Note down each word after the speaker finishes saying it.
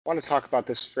want to talk about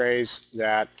this phrase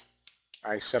that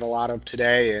I said a lot of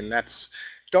today, and that's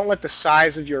don't let the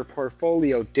size of your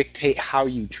portfolio dictate how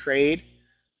you trade,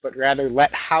 but rather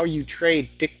let how you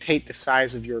trade dictate the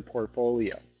size of your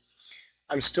portfolio.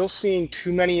 I'm still seeing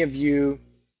too many of you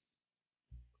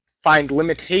find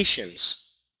limitations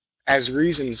as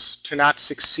reasons to not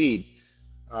succeed.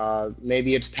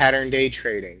 Maybe it's pattern day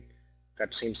trading.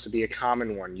 That seems to be a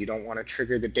common one. You don't want to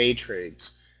trigger the day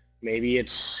trades. Maybe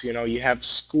it's, you have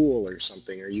school or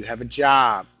something, or you have a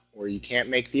job, or you can't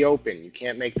make the open, you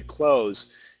can't make the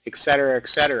close, etc.,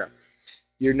 etc.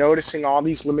 You're noticing all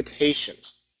these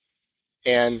limitations.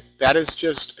 And that is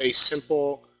just a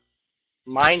simple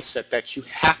mindset that you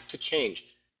have to change.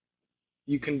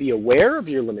 You can be aware of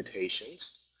your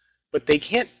limitations, but they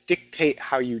can't dictate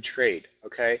how you trade,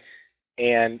 okay?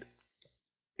 And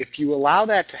if you allow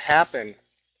that to happen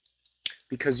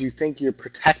because you think you're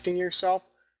protecting yourself,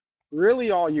 really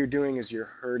all you're doing is you're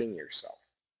hurting yourself.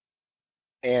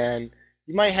 And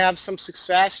you might have some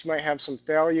success, you might have some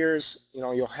failures,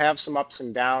 you'll have some ups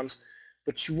and downs,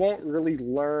 but you won't really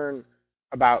learn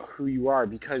about who you are,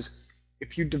 because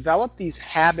if you develop these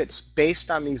habits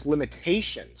based on these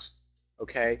limitations,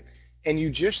 okay, and you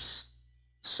just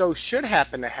so should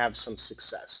happen to have some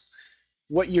success,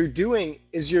 what you're doing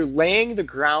is you're laying the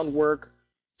groundwork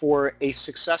for a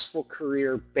successful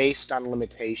career based on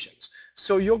limitations.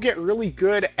 So you'll get really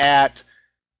good at,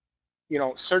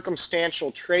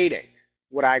 circumstantial trading,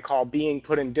 what I call being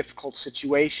put in difficult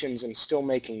situations and still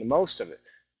making the most of it.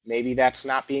 Maybe that's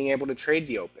not being able to trade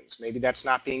the opens. Maybe that's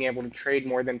not being able to trade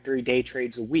more than 3 day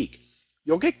trades a week.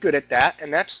 You'll get good at that,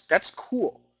 and that's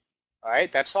cool. All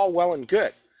right, that's all well and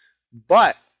good.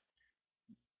 But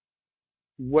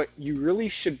what you really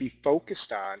should be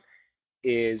focused on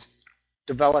is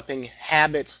developing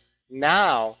habits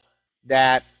now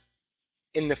that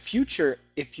in the future,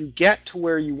 if you get to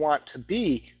where you want to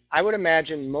be, I would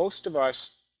imagine most of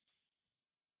us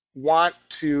want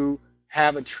to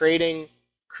have a trading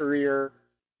career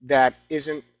that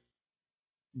isn't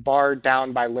barred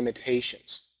down by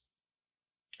limitations.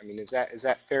 I mean, is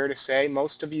that fair to say?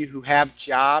 Most of you who have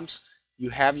jobs, you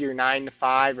have your 9 to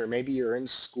 5, or maybe you're in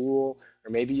school,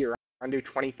 or maybe you're under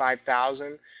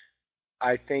 25,000.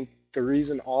 I think the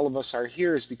reason all of us are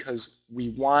here is because we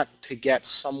want to get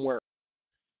somewhere,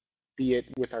 be it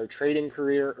with our trading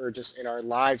career or just in our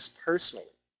lives personally.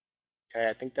 Okay,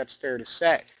 I think that's fair to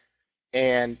say.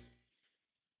 And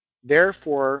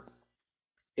therefore,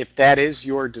 if that is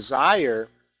your desire,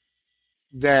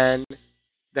 then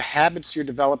the habits you're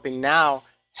developing now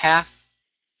have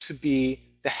to be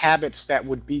the habits that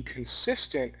would be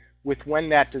consistent with when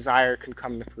that desire can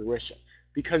come to fruition.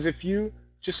 Because if you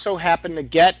just so happen to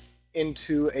get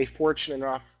into a fortunate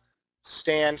enough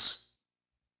stance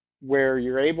where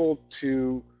you're able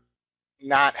to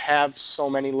not have so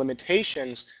many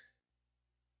limitations,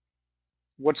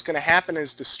 what's going to happen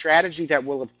is the strategy that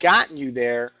will have gotten you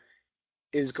there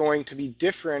is going to be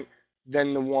different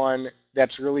than the one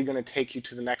that's really going to take you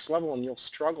to the next level, and you'll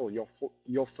struggle.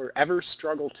 You'll forever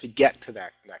struggle to get to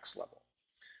that next level.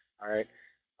 All right.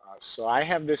 So I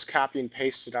have this copy and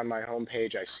pasted on my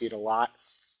homepage. I see it a lot.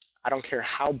 I don't care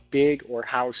how big or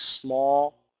how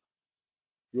small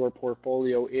your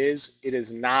portfolio is. It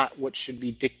is not what should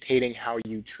be dictating how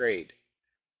you trade.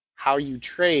 How you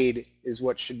trade is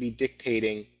what should be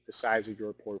dictating the size of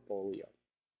your portfolio.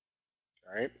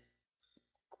 All right.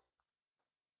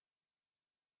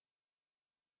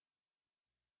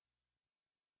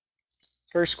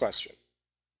 First question.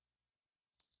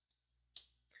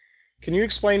 Can you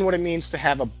explain what it means to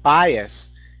have a bias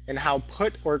and how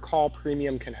put or call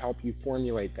premium can help you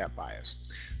formulate that bias?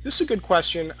 This is a good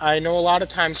question. I know a lot of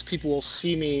times people will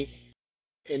see me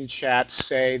in chat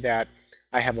say that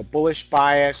I have a bullish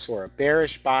bias or a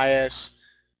bearish bias,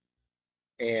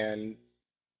 and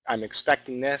I'm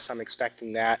expecting this, I'm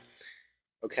expecting that,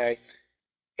 okay?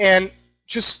 And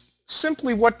just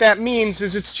simply what that means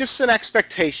is it's just an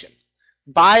expectation.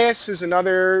 Bias is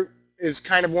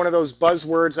kind of one of those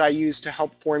buzzwords I use to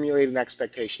help formulate an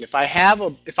expectation. If I have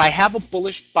a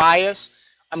bullish bias,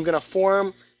 I'm going to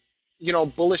form,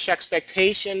 bullish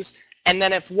expectations, and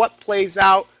then if what plays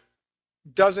out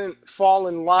doesn't fall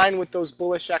in line with those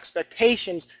bullish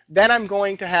expectations, then I'm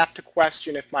going to have to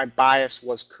question if my bias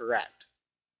was correct.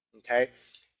 Okay?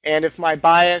 And if my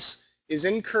bias is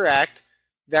incorrect,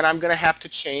 then I'm going to have to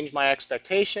change my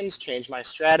expectations, change my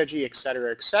strategy,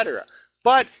 etc., etc.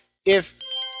 But if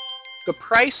the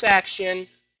price action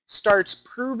starts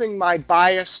proving my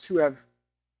bias to have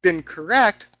been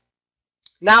correct,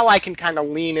 now I can kind of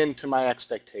lean into my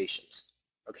expectations.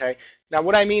 Okay? Now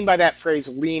what I mean by that phrase,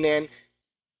 lean in,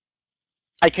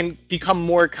 I can become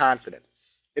more confident.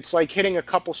 It's like hitting a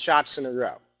couple shots in a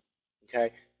row.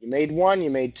 Okay, you made one, you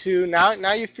made two. Now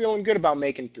you're feeling good about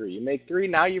making three. You make three.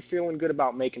 Now you're feeling good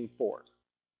about making four.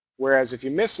 Whereas if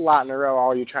you miss a lot in a row,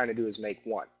 all you're trying to do is make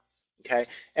one. Okay,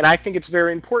 and I think it's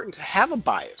very important to have a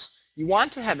bias. You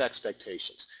want to have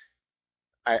expectations.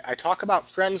 I talk about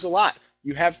friends a lot.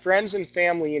 You have friends and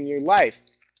family in your life.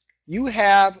 You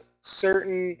have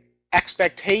certain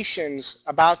expectations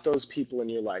about those people in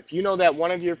your life. You know that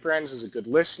one of your friends is a good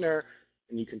listener,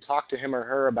 and you can talk to him or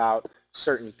her about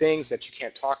certain things that you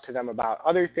can't talk to them about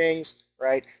other things,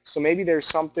 right? So maybe there's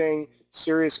something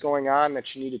serious going on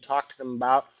that you need to talk to them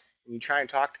about, and you try and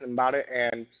talk to them about it,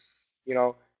 and you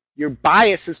know, your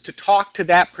bias is to talk to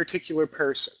that particular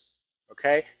person.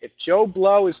 Okay? If Joe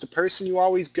Blow is the person you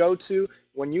always go to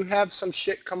when you have some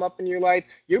shit come up in your life,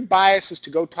 your bias is to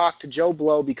go talk to Joe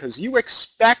Blow because you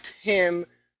expect him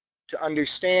to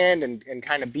understand and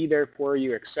kind of be there for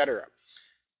you, etc.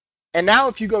 And now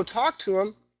if you go talk to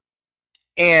him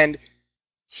and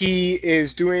he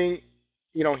is doing,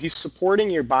 you know, he's supporting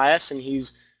your bias and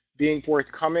he's being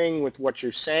forthcoming with what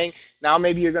you're saying, now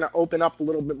maybe you're going to open up a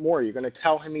little bit more. You're going to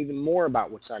tell him even more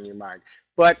about what's on your mind.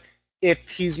 But if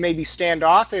he's maybe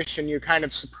standoffish and you're kind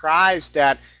of surprised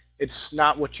that it's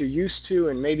not what you're used to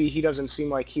and maybe he doesn't seem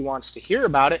like he wants to hear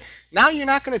about it, now you're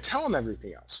not going to tell him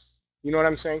everything else. You know what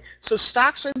I'm saying? So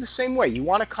stocks are the same way. You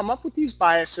want to come up with these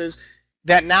biases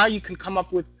that now you can come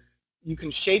up with, you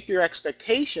can shape your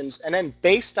expectations, and then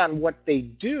based on what they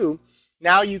do,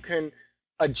 now you can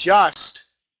adjust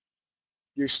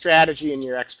your strategy and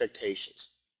your expectations.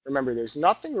 Remember, there's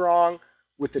nothing wrong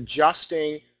with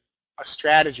adjusting a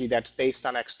strategy that's based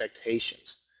on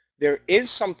expectations. There is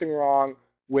something wrong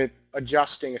with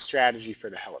adjusting a strategy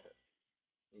for the hell of it.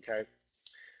 Okay?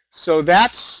 So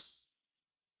that's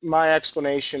my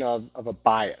explanation of a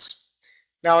bias.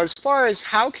 Now, as far as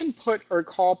how can put or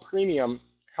call premium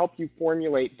help you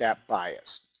formulate that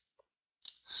bias?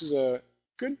 This is a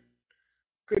good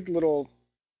little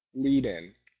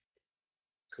lead-in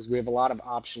because we have a lot of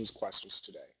options questions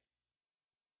today.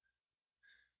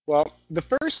 Well, the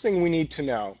first thing we need to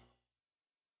know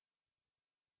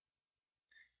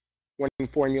when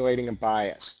formulating a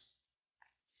bias,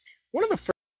 one of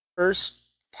the first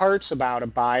parts about a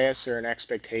bias or an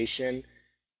expectation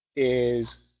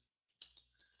is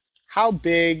how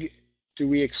big do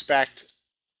we expect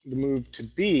the move to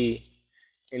be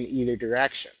in either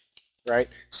direction, right?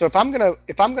 So if I'm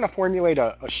gonna formulate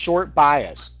a short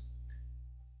bias,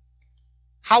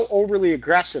 how overly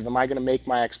aggressive am I going to make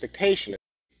my expectation?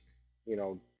 You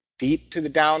know, deep to the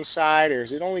downside, or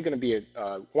is it only going to be a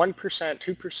 1%,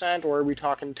 2%, or are we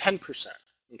talking 10%?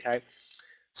 Okay,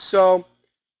 so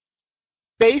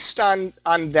based on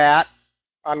that,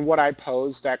 on what I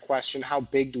posed, that question, how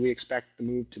big do we expect the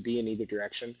move to be in either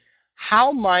direction?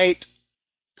 How might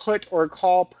put or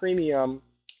call premium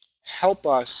help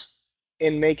us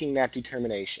in making that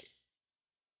determination?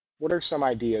 What are some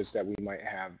ideas that we might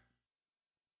have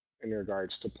in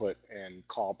regards to put and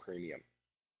call premium?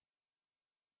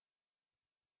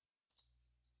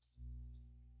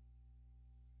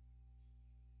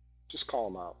 Just call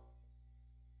them out.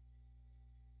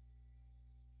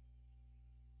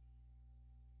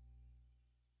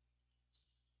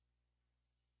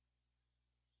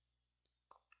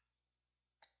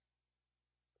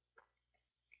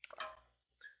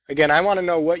 Again, I want to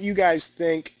know what you guys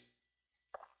think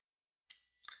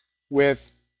with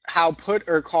how put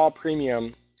or call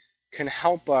premium can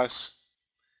help us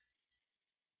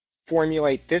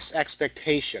formulate this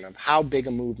expectation of how big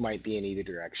a move might be in either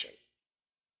direction.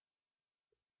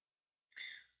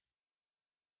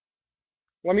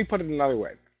 Let me put it another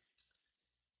way.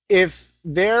 If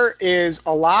there is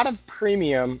a lot of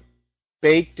premium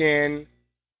baked in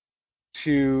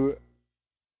to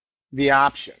the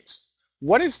options,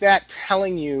 what is that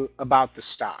telling you about the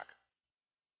stock?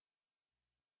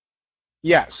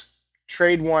 Yes,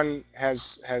 trade one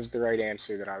has the right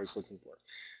answer that I was looking for.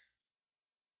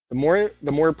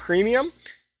 The more premium,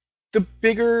 the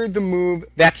bigger the move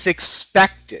that's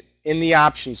expected in the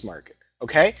options market,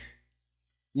 okay?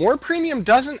 More premium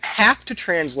doesn't have to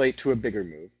translate to a bigger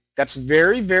move. That's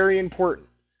very, very important.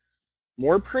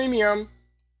 More premium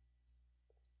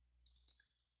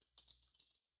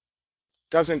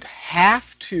doesn't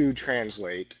have to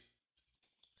translate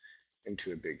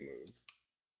into a big move.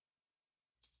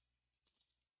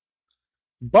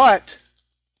 But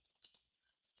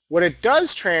what it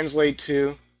does translate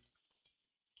to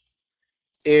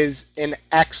is an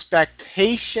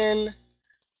expectation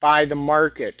by the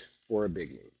market for a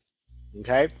big move.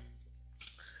 Okay?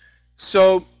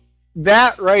 So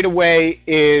that right away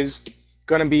is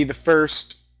going to be the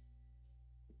first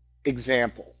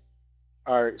example,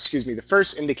 or excuse me, the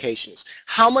first indication is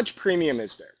how much premium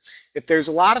is there? If there's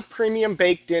a lot of premium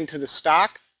baked into the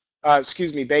stock,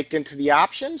 baked into the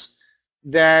options,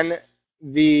 then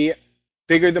the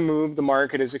bigger the move the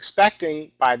market is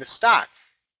expecting by the stock.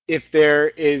 If there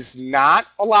is not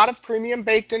a lot of premium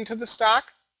baked into the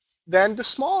stock, then the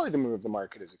smaller the move the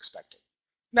market is expecting.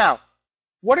 Now,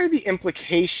 what are the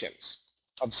implications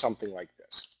of something like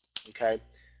this? Okay,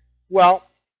 well,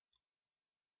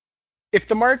 if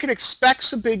the market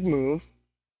expects a big move,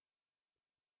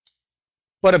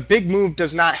 but a big move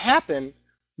does not happen,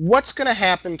 what's going to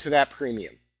happen to that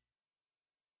premium?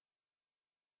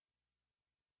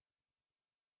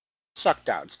 Sucked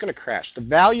out. It's going to crash. The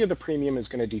value of the premium is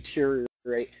going to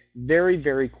deteriorate very,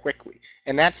 very quickly.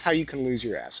 And that's how you can lose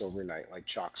your ass overnight, like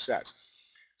Chalk says.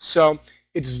 So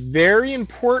it's very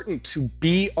important to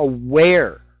be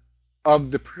aware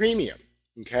of the premium,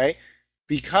 okay?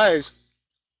 Because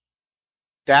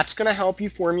that's going to help you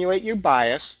formulate your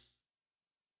bias,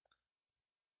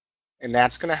 and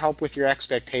that's going to help with your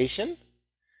expectation.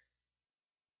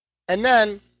 And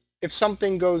then if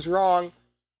something goes wrong,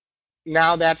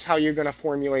 now that's how you're going to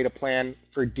formulate a plan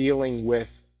for dealing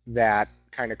with that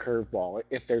kind of curveball.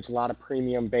 If there's a lot of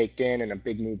premium baked in and a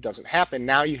big move doesn't happen,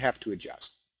 now you have to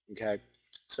adjust, okay?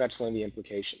 So that's one of the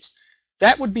implications.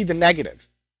 That would be the negative.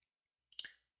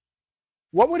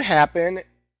 What would happen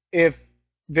if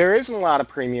there isn't a lot of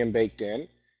premium baked in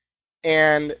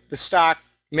and the stock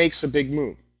makes a big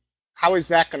move? How is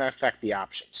that going to affect the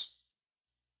options?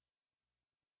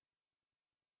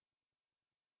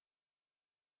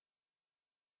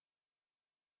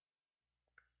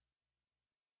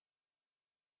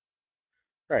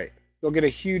 Right, they'll get a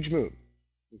huge move,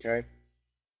 okay?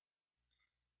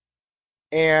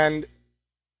 And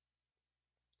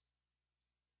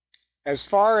as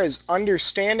far as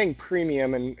understanding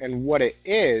premium and what it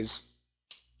is,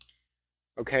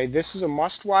 okay, this is a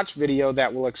must-watch video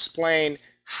that will explain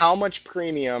how much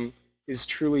premium is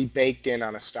truly baked in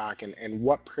on a stock and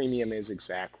what premium is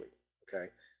exactly,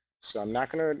 okay? So I'm not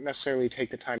going to necessarily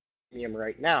take the time to premium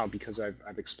right now because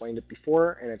I've explained it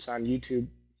before and it's on YouTube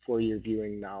for your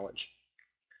viewing knowledge.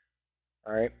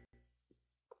 All right.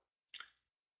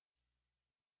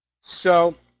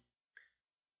 So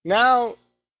now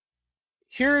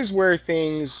here's where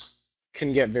things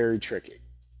can get very tricky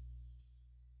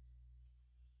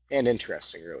and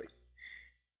interesting, really.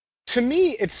 To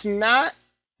me, it's not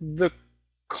the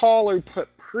call or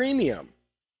put premium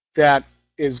that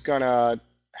is going to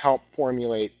help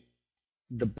formulate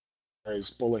the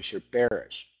is bullish or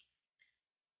bearish,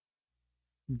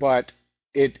 but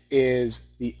it is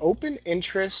the open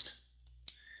interest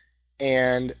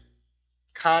and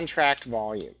contract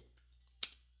volume,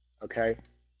 okay?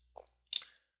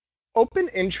 Open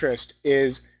interest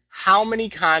is how many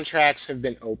contracts have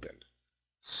been opened.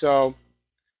 So,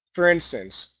 for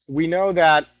instance, we know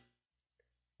that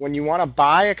when you want to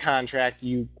buy a contract,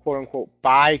 you quote-unquote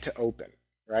buy to open,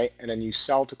 right? And then you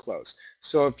sell to close.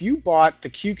 So if you bought the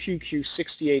QQQ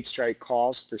 68 strike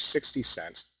calls for 60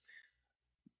 cents,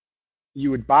 you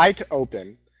would buy to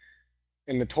open,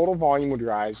 and the total volume would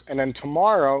rise, and then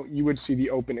tomorrow you would see the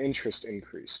open interest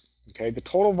increase. Okay, the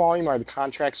total volume are the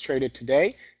contracts traded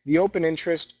today. The open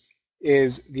interest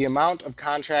is the amount of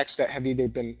contracts that have either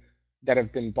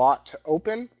been bought to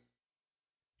open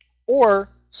or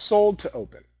sold to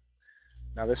open.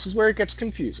 Now this is where it gets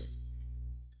confusing.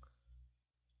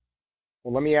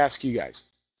 Well, let me ask you guys.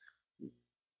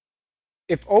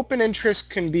 If open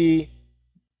interest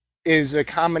is a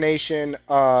combination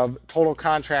of total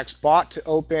contracts bought to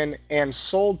open and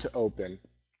sold to open,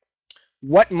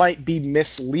 what might be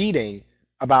misleading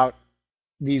about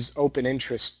these open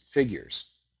interest figures?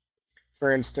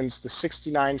 For instance, the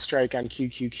 69 strike on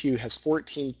QQQ has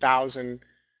 14,000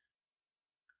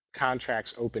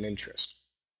 contracts open interest.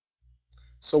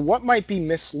 So what might be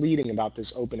misleading about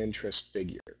this open interest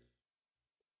figure?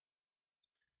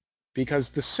 Because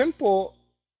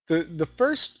the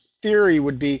first theory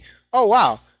would be, oh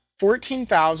wow,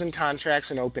 14,000 contracts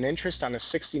in open interest on a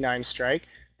 69 strike,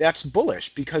 that's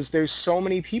bullish because there's so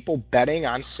many people betting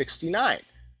on 69,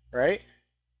 right?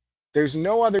 There's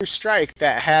no other strike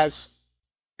that has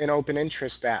an open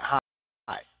interest that high.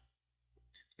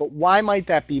 But why might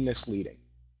that be misleading?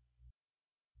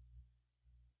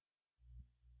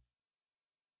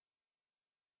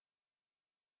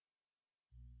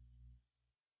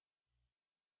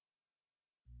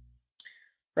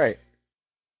 Right.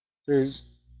 There's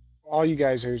all you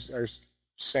guys are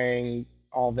saying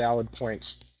all valid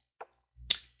points.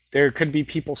 There could be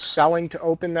people selling to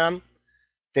open them.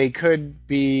 They could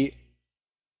be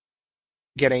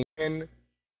getting in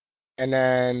and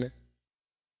then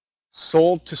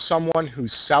sold to someone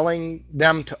who's selling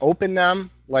them to open them,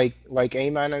 like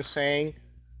Amen is saying,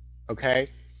 okay?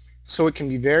 So it can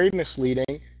be very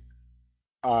misleading.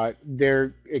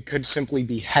 It could simply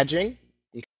be hedging,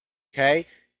 okay?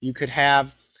 You could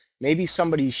have maybe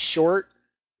somebody short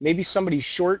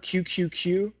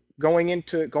QQQ going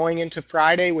into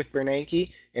Friday with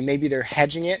Bernanke, and maybe they're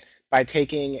hedging it by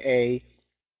taking a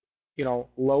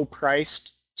low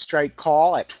priced strike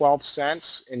call at 12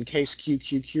 cents in case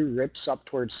QQQ rips up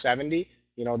towards 70.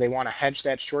 They want to hedge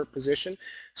that short position.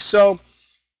 So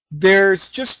there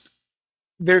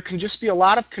can just be a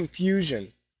lot of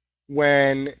confusion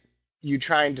when you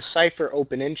try and decipher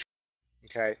open interest.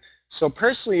 Okay, so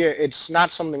personally, it's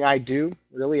not something I do,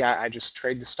 really. I just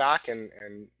trade the stock and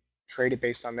trade it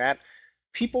based on that.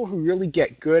 People who really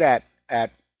get good at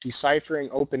deciphering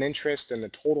open interest and the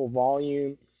total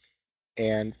volume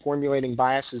and formulating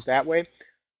biases that way,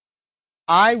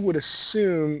 I would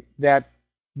assume that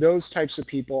those types of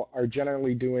people are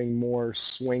generally doing more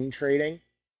swing trading.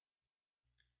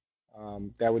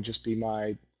 That would just be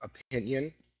my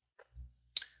opinion.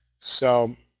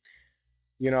 So,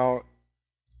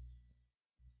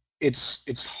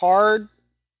 it's hard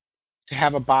to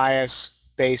have a bias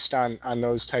based on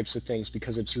those types of things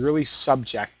because it's really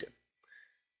subjective.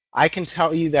 I can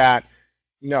tell you that,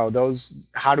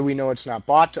 how do we know it's not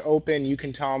bought to open? You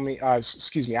can tell me, I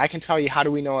can tell you how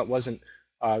do we know it wasn't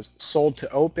sold to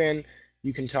open.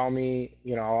 You can tell me,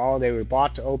 oh, they were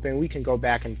bought to open. We can go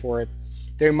back and forth.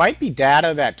 There might be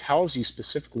data that tells you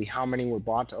specifically how many were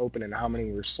bought to open and how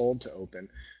many were sold to open,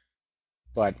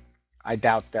 but I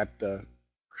doubt that the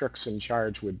crooks in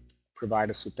charge would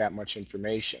provide us with that much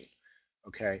information.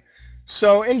 Okay,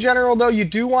 so in general, though, you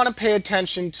do want to pay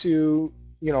attention to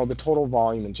the total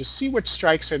volume and just see which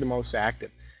strikes are the most active,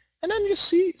 and then just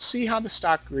see how the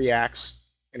stock reacts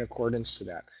in accordance to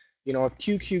that. If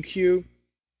QQQ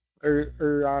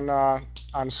or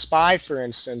on SPY, for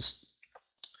instance,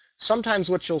 sometimes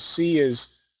what you'll see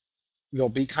is there'll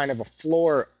be kind of a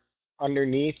floor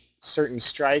underneath certain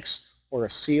strikes or a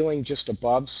ceiling just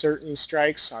above certain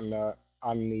strikes on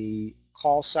the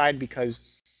call side, because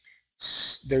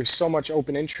there's so much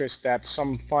open interest that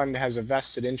some fund has a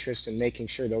vested interest in making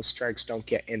sure those strikes don't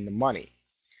get in the money.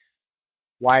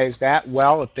 Why is that?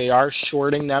 Well, if they are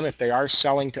shorting them, if they are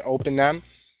selling to open them,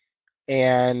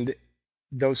 and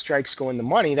those strikes go in the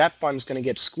money, that fund's going to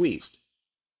get squeezed.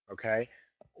 Okay,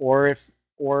 or if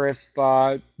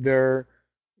they're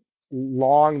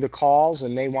long the calls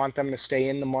and they want them to stay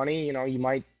in the money,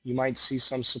 you might see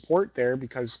some support there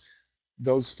because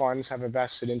those funds have a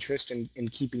vested interest in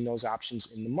keeping those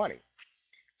options in the money.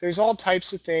 There's all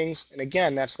types of things, and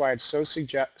again, that's why it's so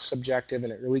subjective,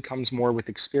 and it really comes more with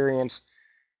experience,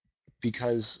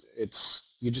 because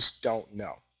you just don't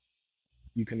know.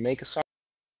 You can make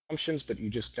assumptions, but you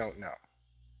just don't know.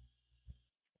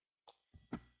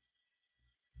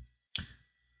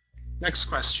 Next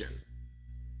question.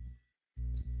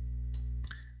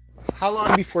 How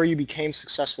long before you became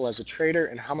successful as a trader,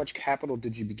 and how much capital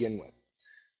did you begin with?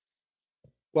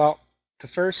 Well, the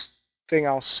first thing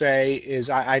I'll say is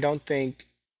I don't think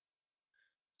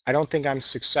I'm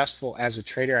successful as a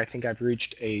trader. I think I've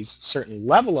reached a certain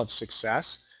level of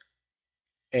success,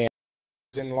 and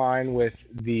in line with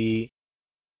the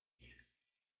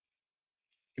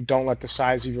 "don't let the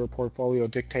size of your portfolio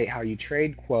dictate how you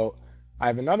trade" quote. I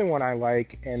have another one I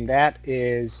like, and that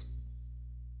is,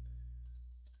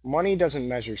 money doesn't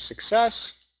measure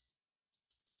success.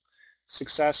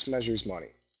 Success measures money.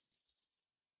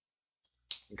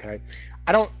 Okay,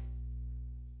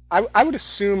 I would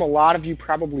assume a lot of you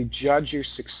probably judge your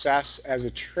success as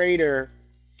a trader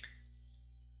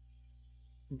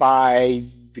by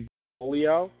the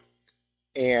portfolio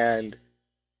and,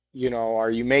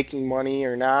 are you making money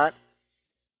or not?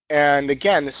 And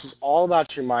again, this is all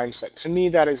about your mindset. To me,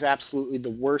 that is absolutely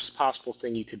the worst possible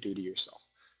thing you could do to yourself.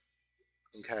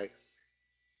 Okay.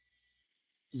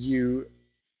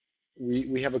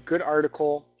 We have a good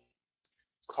article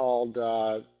called,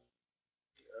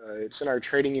 it's in our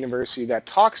trading university, that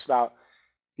talks about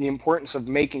the importance of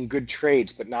making good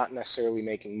trades but not necessarily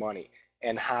making money,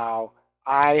 and how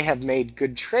I have made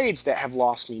good trades that have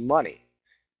lost me money.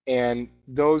 And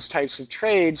those types of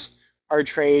trades are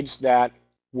trades that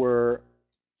were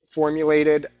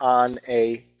formulated on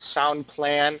a sound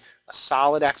plan, a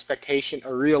solid expectation,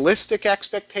 a realistic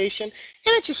expectation,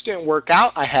 and it just didn't work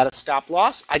out. I had a stop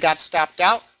loss. I got stopped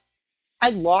out. I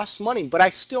lost money, but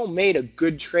I still made a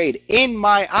good trade in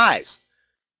my eyes.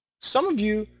 Some of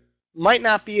you might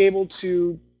not be able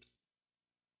to,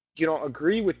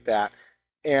 agree with that,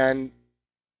 and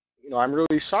I'm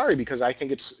really sorry, because I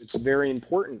think it's very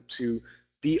important to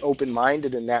be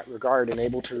open-minded in that regard and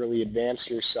able to really advance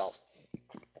yourself.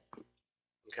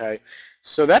 Okay,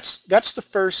 so that's the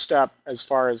first step as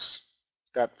far as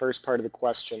that first part of the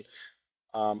question.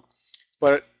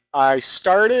 But I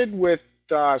started with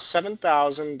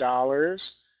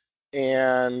 $7,000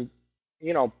 and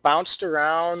bounced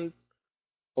around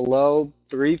below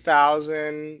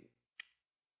 3,000,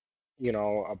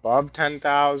 above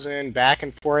 10,000, back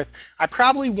and forth. I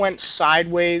probably went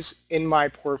sideways in my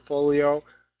portfolio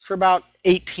for about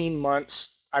 18 months,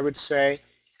 I would say.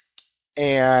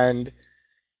 And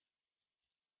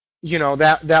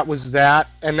that was that.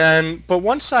 And then, but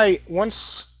once I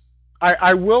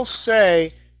will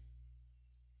say,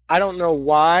 I don't know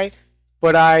why,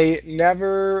 but I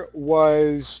never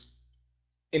was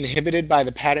inhibited by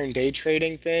the pattern day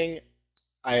trading thing.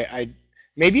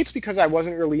 Maybe it's because I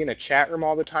wasn't really in a chat room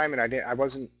all the time, and I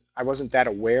wasn't that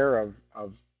aware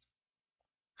of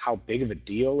how big of a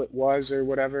deal it was or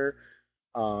whatever.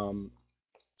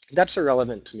 That's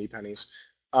irrelevant to me, pennies.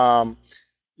 I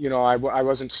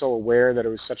wasn't so aware that it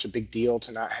was such a big deal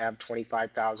to not have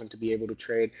 25,000 to be able to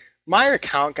trade. My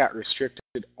account got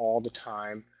restricted all the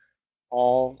time.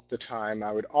 All the time.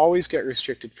 I would always get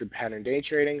restricted for pattern day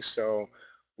trading, so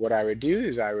what I would do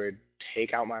is I would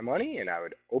take out my money and I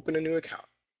would open a new account.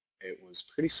 It was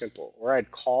pretty simple. Or I'd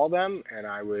call them and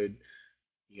I would,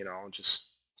 just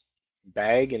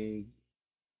beg and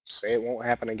say it won't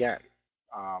happen again.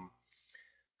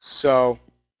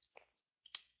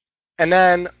 And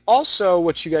then also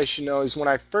what you guys should know is when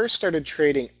I first started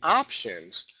trading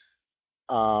options,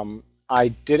 I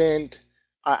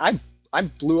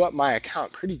blew up my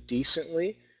account pretty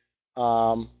decently.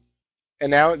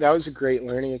 And that was a great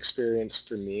learning experience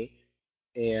for me.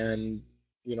 And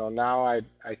now I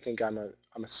think I'm a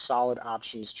solid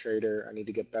options trader. I need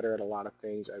to get better at a lot of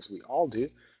things, as we all do.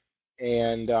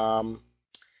 And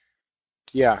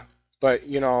yeah, but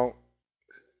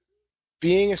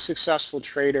being a successful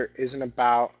trader isn't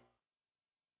about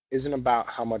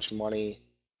how much money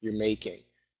you're making.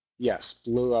 Yes,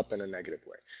 blew up in a negative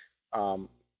way.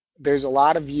 There's a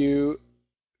lot of you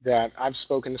that I've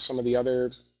spoken to some of the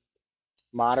other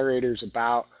moderators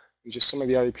about, and just some of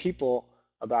the other people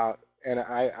about, and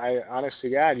I honest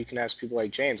to God, you can ask people like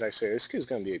James. I say, this kid's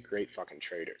going to be a great fucking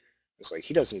trader. It's like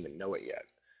he doesn't even know it yet.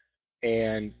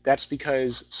 And that's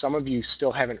because some of you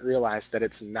still haven't realized that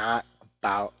it's not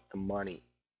about the money.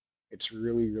 It's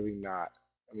really, really not.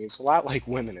 I mean, it's a lot like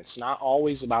women. It's not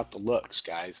always about the looks,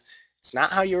 guys. It's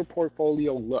not how your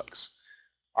portfolio looks.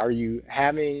 Are you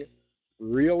having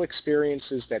real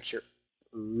experiences that you're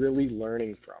really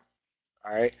learning from?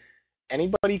 All right.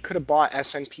 Anybody could have bought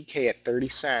SNPK at 30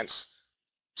 cents,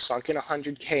 sunk in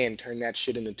 100K, and turned that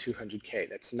shit into 200K.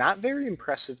 That's not very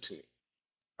impressive to me.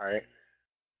 All right.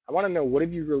 I want to know, what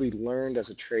have you really learned as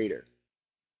a trader?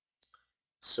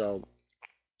 So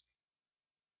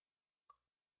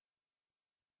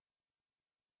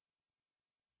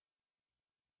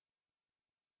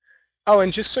oh,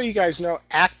 and just so you guys know,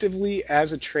 actively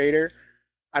as a trader,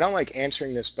 I don't like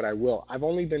answering this, but I will. I've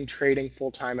only been trading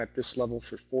full-time at this level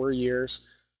for 4 years,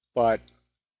 but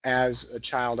as a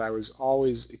child, I was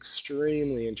always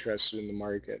extremely interested in the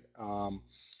market.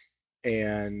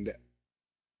 And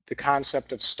the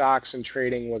concept of stocks and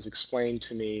trading was explained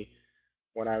to me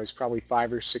when I was probably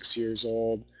 5 or 6 years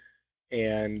old.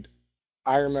 And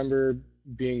I remember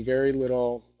being very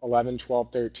little, 11,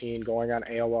 12, 13, going on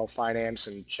AOL Finance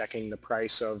and checking the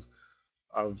price of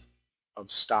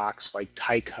stocks like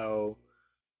Tyco,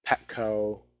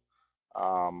 Petco,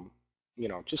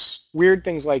 just weird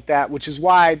things like that, which is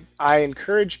why I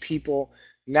encourage people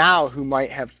now who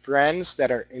might have friends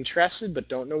that are interested but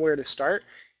don't know where to start.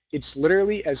 It's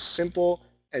literally as simple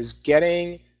as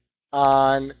getting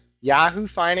on Yahoo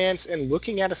Finance and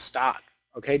looking at a stock.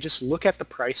 Okay, just look at the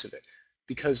price of it,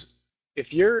 because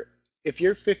if you're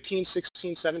 15,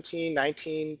 16, 17,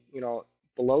 19,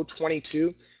 below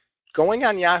 22, going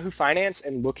on Yahoo Finance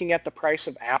and looking at the price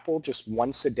of Apple just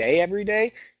once a day every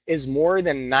day is more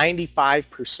than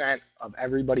 95% of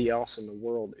everybody else in the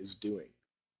world is doing.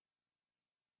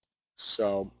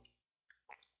 So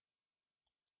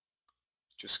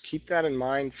just keep that in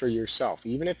mind for yourself.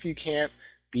 Even if you can't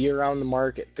be around the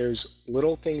market, there's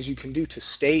little things you can do to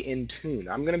stay in tune.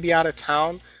 I'm going to be out of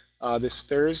town this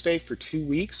Thursday for 2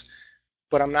 weeks,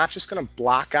 but I'm not just going to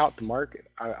block out the market.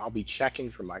 I'll be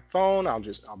checking from my phone.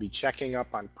 I'll be checking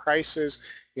up on prices,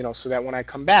 so that when I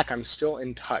come back, I'm still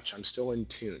in touch. I'm still in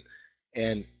tune.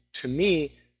 And to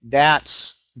me,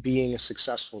 that's being a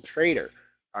successful trader.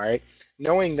 All right,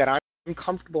 knowing that I'm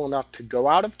comfortable enough to go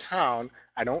out of town.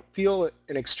 I don't feel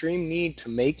an extreme need to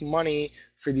make money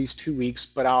for these 2 weeks,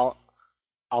 but I'll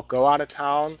go out of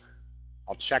town,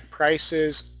 I'll check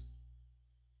prices,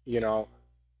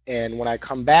 and when I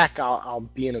come back, I'll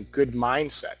be in a good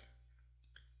mindset.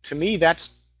 To me,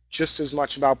 that's just as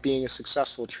much about being a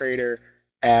successful trader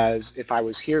as if I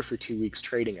was here for 2 weeks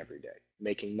trading every day,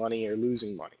 making money or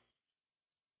losing money.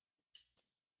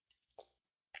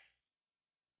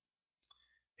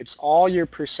 It's all your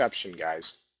perception,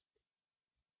 guys.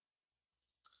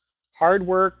 Hard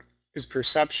work is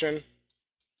perception.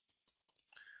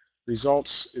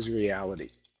 Results is reality.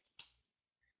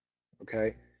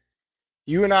 Okay?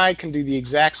 You and I can do the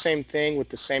exact same thing with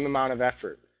the same amount of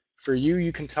effort. For you,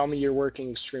 you can tell me you're working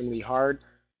extremely hard.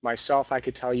 Myself, I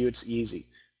could tell you it's easy.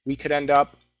 We could end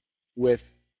up with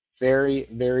very,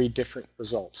 very different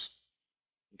results.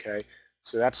 Okay?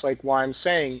 So that's like why I'm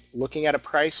saying looking at a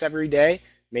price every day,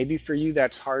 maybe for you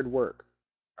that's hard work.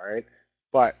 All right?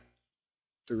 But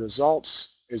the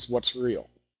results is what's real.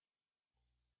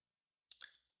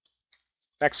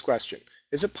 Next question.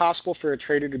 Is it possible for a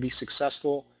trader to be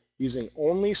successful using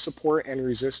only support and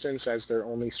resistance as their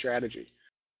only strategy?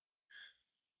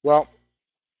 Well,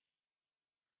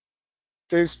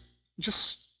 there's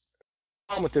just the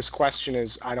problem with this question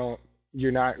is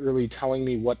you're not really telling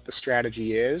me what the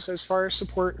strategy is as far as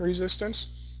support and resistance.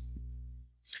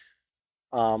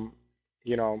 Are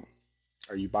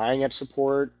you buying at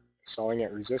support, selling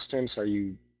at resistance? Are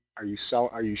you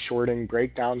shorting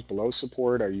breakdowns below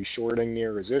support? Are you shorting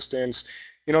near resistance?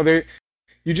 You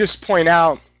just point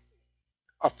out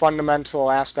a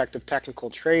fundamental aspect of technical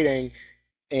trading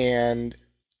and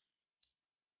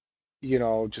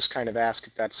just kind of ask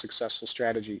if that's a successful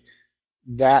strategy.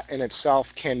 That in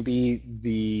itself can be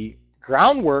the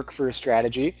groundwork for a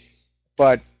strategy,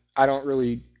 but I don't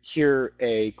really hear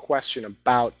a question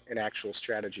about an actual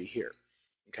strategy here.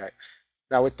 Okay.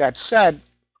 Now with that said,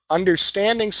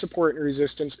 understanding support and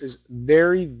resistance is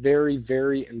very, very,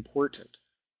 very important.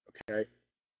 Okay.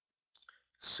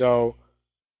 So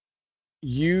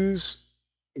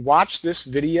watch this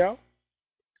video,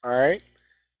 all right,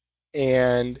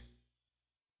 and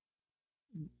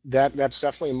that's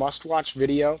definitely a must-watch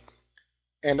video.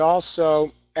 And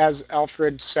also, as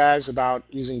Alfred says about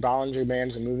using Bollinger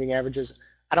Bands and moving averages,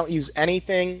 I don't use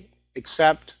anything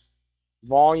except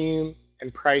volume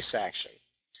and price action.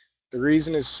 The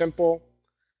reason is simple.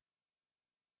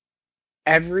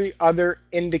 Every other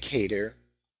indicator,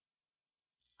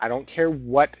 I don't care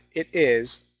what it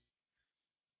is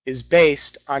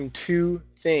based on two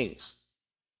things: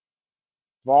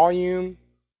 volume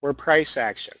or price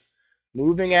action.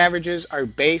 Moving averages are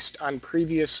based on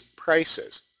previous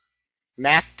prices.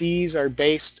 MACDs are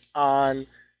based on,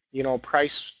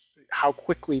 price, how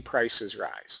quickly prices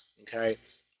rise. Okay,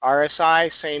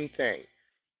 RSI, same thing.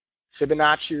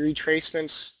 Fibonacci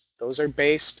retracements, those are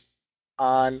based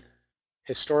on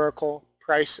historical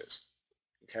prices.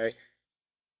 Okay,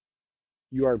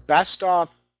 you are best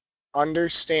off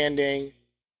understanding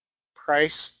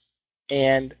price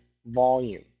and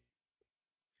volume.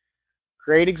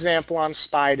 Great example on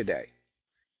SPY today.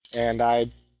 And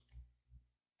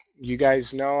you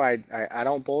guys know I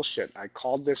don't bullshit. I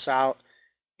called this out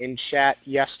in chat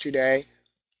yesterday.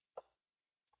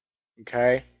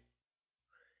 Okay.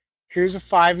 Here's a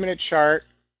 5-minute chart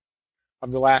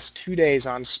of the last 2 days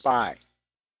on SPY.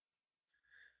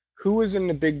 Who was in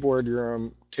the big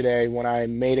boardroom today when I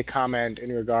made a comment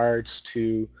in regards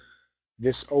to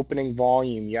this opening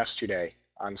volume yesterday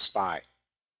on SPY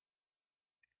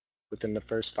within the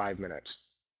first 5 minutes?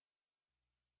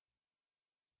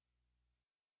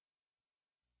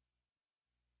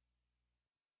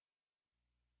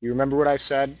 You remember what I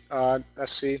said,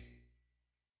 SC?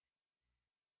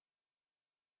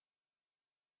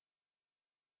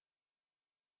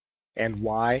 And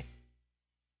why?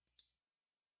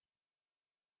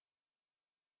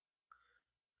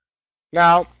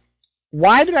 Now,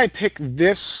 why did I pick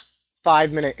this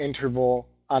 5-minute interval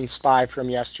on SPY from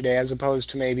yesterday as opposed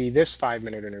to maybe this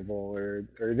 5-minute interval or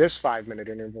this 5-minute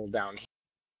interval down here?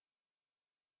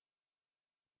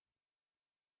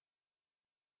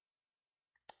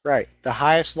 Right, the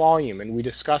highest volume. And we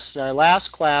discussed in our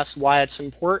last class why it's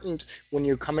important when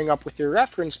you're coming up with your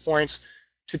reference points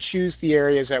to choose the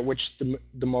areas at which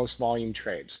the most volume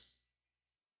trades.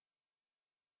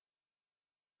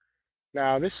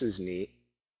 Now, this is neat.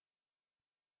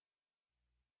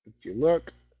 If you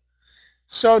look.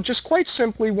 So just quite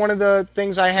simply, one of the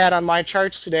things I had on my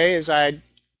charts today is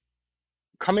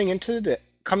coming into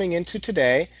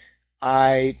today,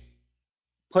 I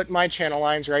put my channel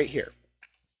lines right here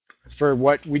for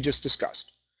what we just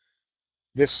discussed.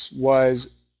 This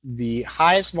was the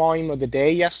highest volume of the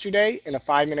day yesterday in a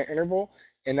 5-minute interval,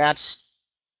 and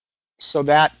so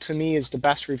that to me is the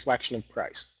best reflection of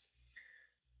price.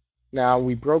 Now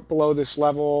we broke below this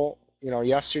level,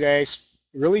 yesterday,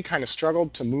 really kind of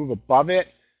struggled to move above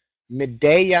it.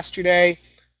 Midday yesterday,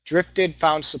 drifted,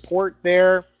 found support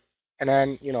there, and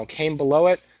then came below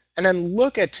it. And then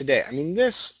look at today. I mean,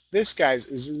 this guys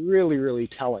is really, really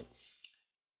telling.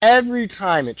 Every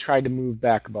time it tried to move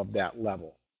back above that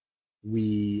level,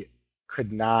 we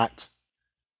could not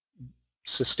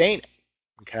sustain it,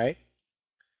 okay?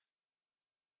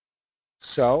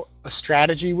 So a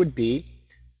strategy would be,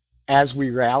 as we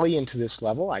rally into this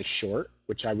level, I short,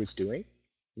 which I was doing,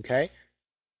 okay?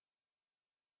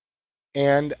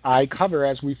 And I cover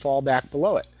as we fall back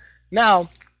below it. Now,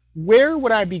 where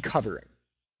would I be covering?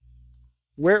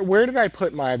 Where did I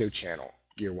put my other channel,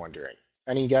 you're wondering?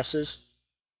 Any guesses?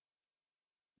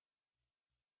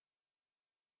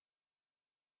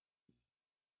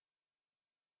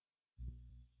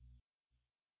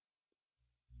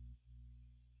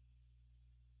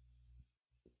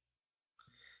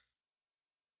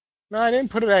 No, I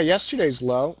didn't put it at yesterday's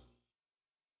low.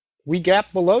 We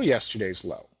gapped below yesterday's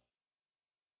low.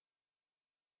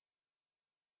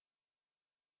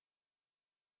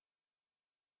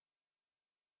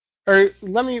 Or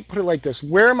let me put it like this.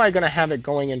 Where am I going to have it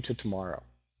going into tomorrow?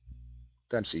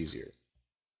 That's easier.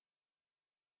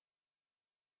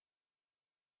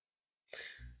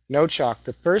 No, Chalk.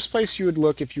 The first place you would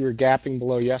look if you were gapping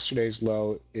below yesterday's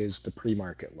low is the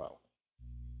pre-market low.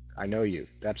 I know you.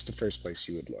 That's the first place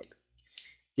you would look.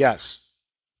 Yes.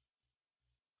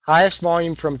 Highest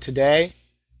volume from today,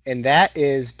 and that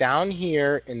is down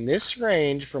here in this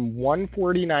range from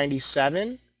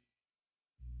 140.97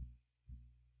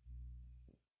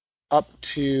 up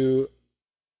to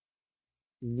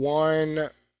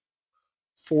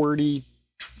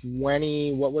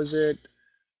 140.20, what was it?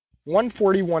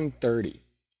 141.30,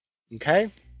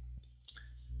 okay?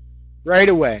 Right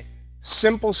away.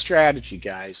 Simple strategy,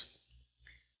 guys.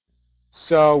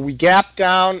 So we gap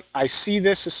down. I see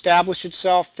this establish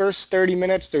itself. First 30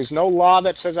 minutes, there's no law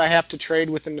that says I have to trade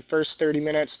within the first 30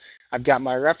 minutes. I've got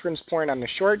my reference point on the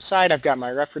short side. I've got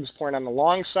my reference point on the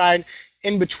long side.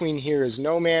 In between here is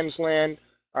no man's land.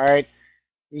 All right.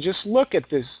 And just look at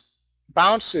this.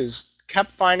 Bounces,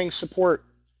 kept finding support,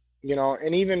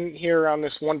 and even here on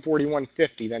this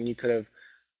 141.50, then you could have,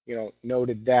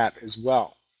 noted that as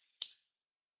well.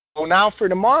 Well, now for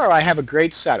tomorrow, I have a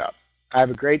great setup.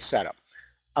 I'm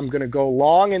going to go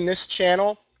long in this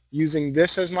channel using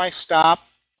this as my stop,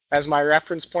 as my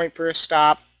reference point for a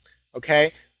stop.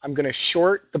 Okay, I'm going to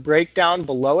short the breakdown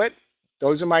below it.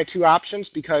 Those are my two options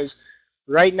because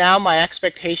right now my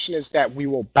expectation is that we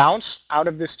will bounce out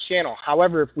of this channel.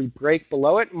 However, if we break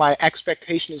below it, my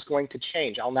expectation is going to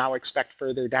change. I'll now expect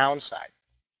further downside.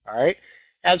 All right,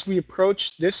 as we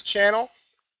approach this channel,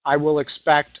 I will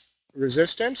expect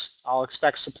resistance. I'll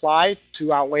expect supply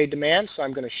to outweigh demand, so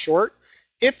I'm going to short.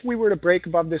 If we were to break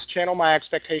above this channel, my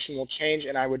expectation will change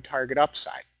and I would target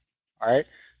upside. All right,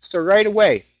 so right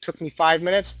away, took me 5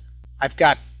 minutes. I've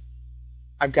got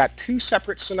two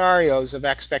separate scenarios of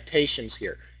expectations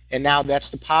here. And now that's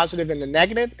the positive and the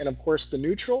negative, and of course the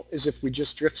neutral is if we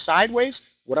just drift sideways,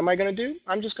 what am I going to do?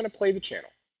 I'm just going to play the channel.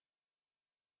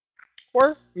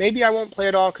 Or maybe I won't play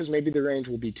at all because maybe the range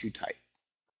will be too tight.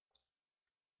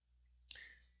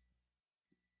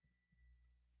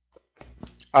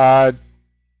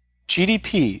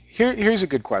 GDP, here's a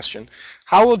good question.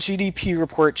 How will GDP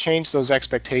report change those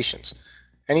expectations?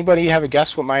 Anybody have a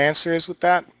guess what my answer is with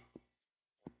that?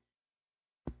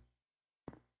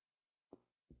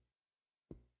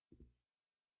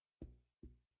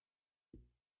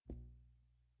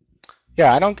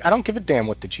 Yeah, I don't give a damn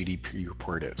what the GDP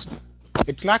report is.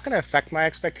 It's not going to affect my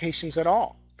expectations at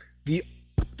all.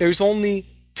 There's only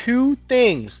two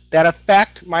things that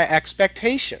affect my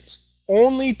expectations.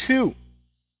 Only two.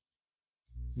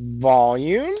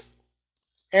 Volume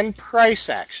and price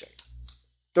action.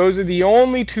 Those are the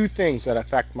only two things that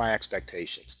affect my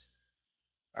expectations.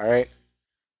 All right?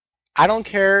 I don't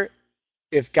care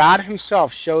if God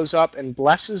himself shows up and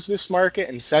blesses this market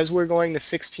and says we're going to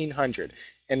 1600.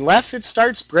 Unless it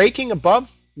starts breaking above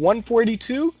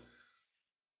 142,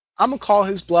 I'm going to call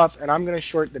his bluff and I'm going to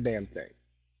short the damn thing.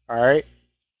 All right?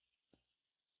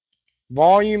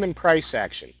 Volume and price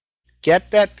action.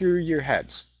 Get that through your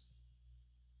heads.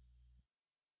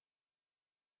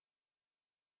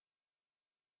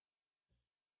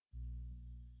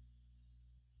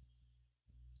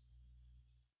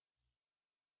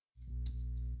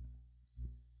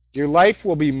 Your life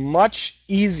will be much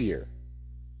easier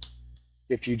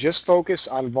if you just focus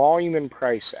on volume and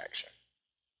price action.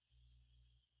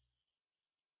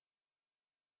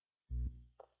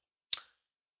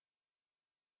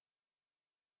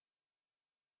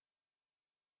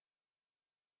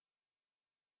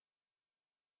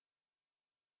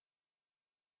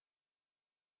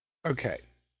 Okay,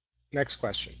 next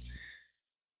question.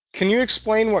 Can you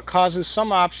explain what causes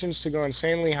some options to go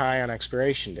insanely high on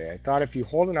expiration day? I thought if you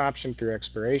hold an option through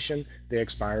expiration, they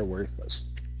expire worthless.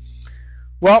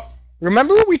 Well,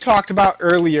 remember what we talked about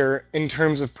earlier in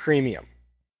terms of premium,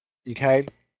 okay?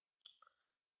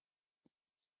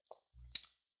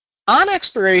 On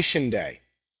expiration day,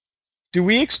 do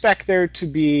we expect there to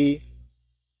be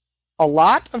a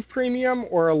lot of premium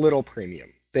or a little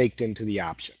premium baked into the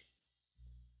option?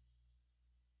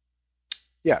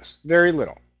 Yes, very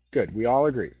little. Good, we all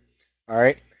agree. All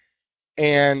right,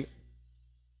 and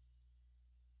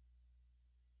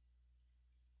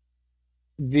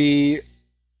the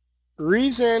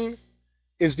reason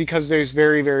is because there's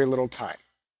very, very little time,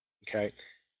 okay?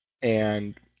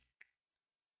 And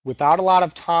without a lot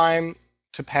of time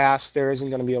to pass, there isn't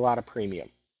going to be a lot of premium,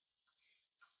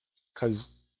 because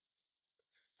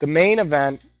the main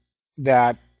event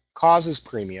that causes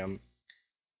premium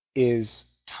is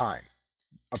time.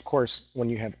 Of course, when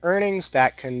you have earnings,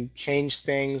 that can change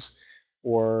things,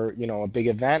 or a big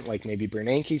event like maybe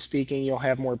Bernanke speaking, you'll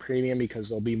have more premium because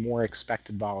there'll be more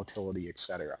expected volatility,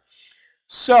 etc.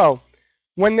 So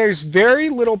when there's very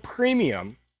little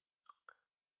premium,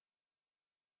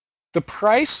 the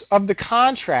price of the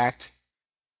contract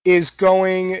is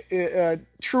going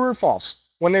true or false.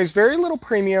 When there's very little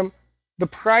premium, the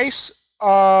price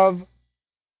of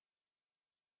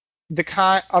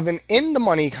an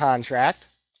in-the-money contract,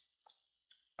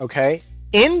 okay,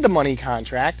 in the money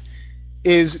contract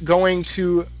is going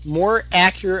to more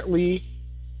accurately,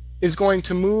 is going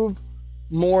to move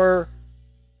more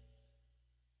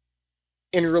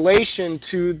in relation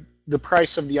to the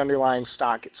price of the underlying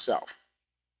stock itself.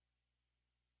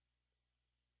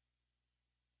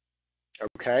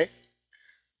 Okay?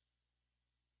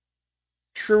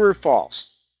 True or false?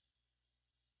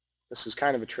 This is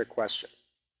kind of a trick question.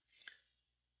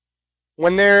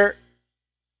 When there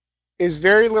is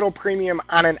very little premium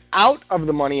on an out of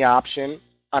the money option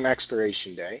on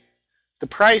expiration day, the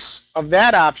price of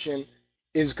that option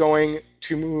is going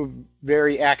to move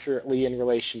very accurately in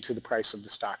relation to the price of the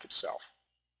stock itself.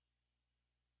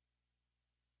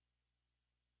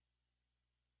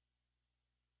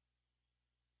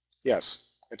 Yes,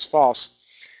 it's false.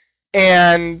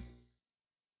 And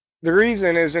the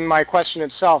reason is in my question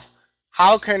itself.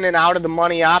 How can an out of the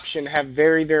money option have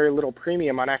very, very little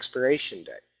premium on expiration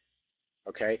day?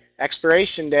 Okay,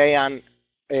 expiration day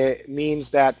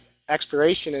means that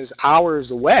expiration is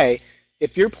hours away.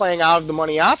 If you're playing out of the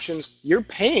money options, you're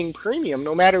paying premium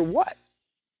no matter what.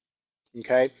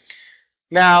 Okay,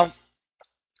 now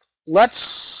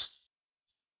this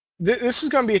is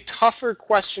going to be a tougher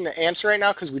question to answer right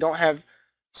now because we don't have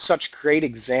such great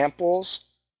examples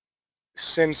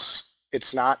since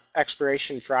it's not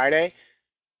expiration Friday.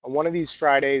 On one of these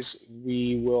Fridays,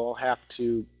 we will have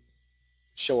to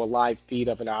show a live feed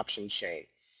of an option chain.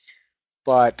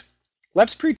 But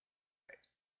let's pretend,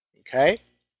 okay?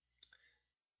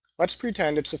 Let's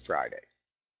pretend it's a Friday.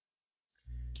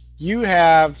 You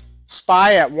have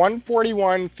SPY at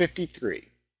 141.53.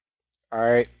 All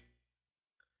right.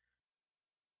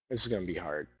 This is going to be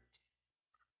hard.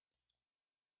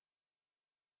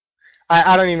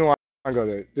 I don't even want to go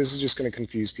there. This is just going to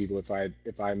confuse people if I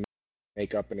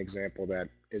make up an example that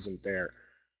isn't there.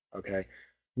 Okay.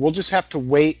 We'll just have to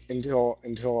wait until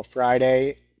a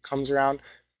Friday comes around.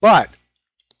 But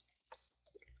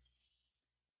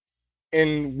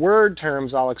in word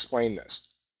terms, I'll explain this.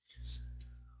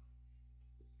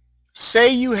 Say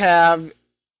you have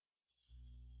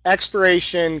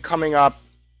expiration coming up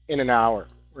in an hour,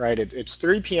 right? It's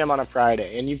 3 p.m. on a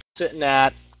Friday, and you're sitting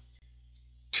at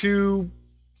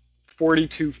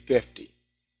 242.50,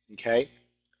 okay?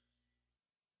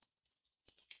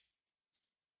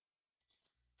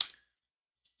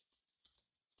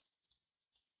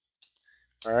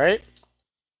 All right.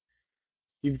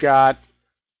 You've got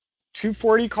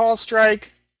 240 call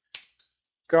strike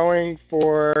going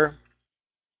for,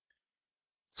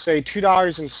 say,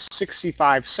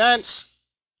 $2.65,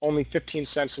 only 15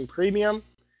 cents in premium.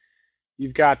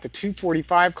 You've got the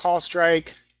 245 call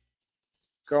strike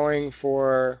going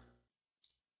for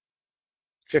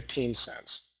 15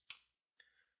 cents.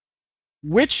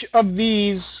 Which of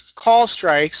these call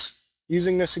strikes,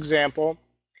 using this example,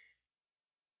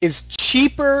 is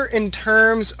cheaper in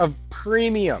terms of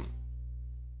premium?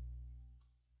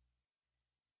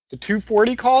 The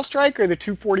 240 call strike or the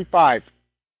 245?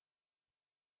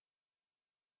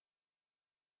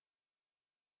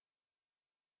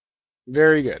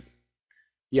 Very good.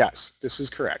 Yes, this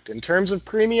is correct. In terms of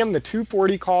premium, the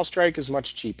 240 call strike is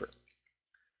much cheaper.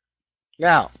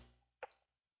 Now,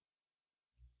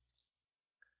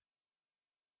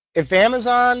 if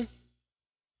Amazon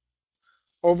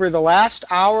over the last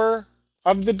hour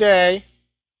of the day,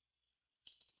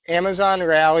 Amazon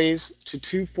rallies to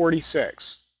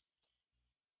 246.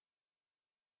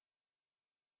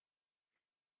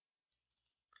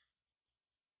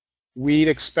 We'd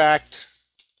expect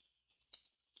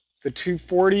the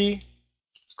 240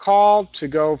 call to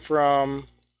go from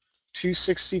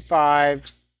 265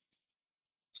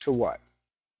 to what?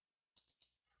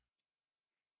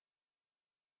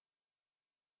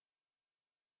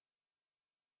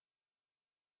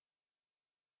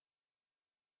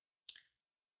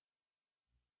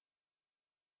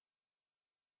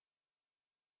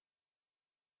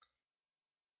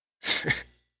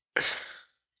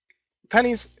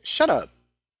 Pennies, shut up.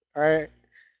 All right.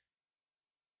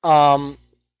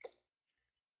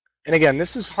 And again,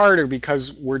 this is harder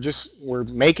because we're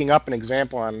making up an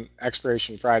example on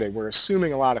expiration Friday. We're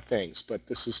assuming a lot of things, but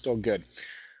this is still good.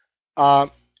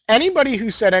 Anybody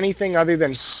who said anything other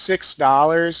than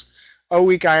 $6, oh,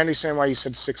 week, I understand why you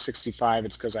said 665.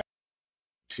 It's because I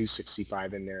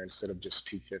 265 in there instead of just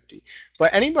 250.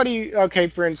 But anybody, okay,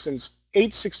 for instance,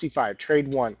 865, trade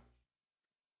one.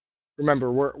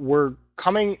 Remember, we're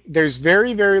coming, there's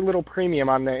very, very little premium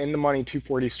on the in the money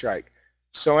 240 strike.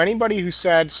 So anybody who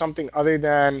said something other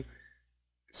than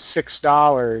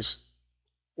 $6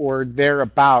 or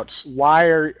thereabouts,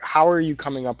 how are you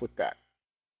coming up with that?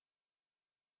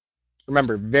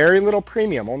 Remember, very little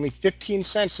premium, only 15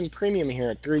 cents in premium here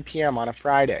at 3 p.m. on a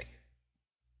Friday.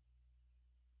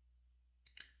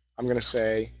 I'm going to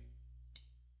say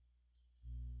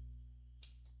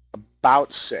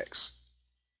about 6.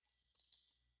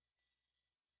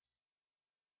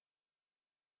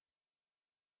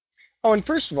 Oh, and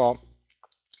first of all,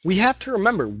 we have to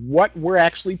remember what we're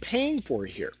actually paying for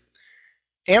here.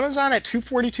 Amazon at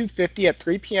 242.50 at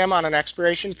 3 p.m. on an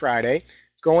expiration Friday,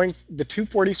 the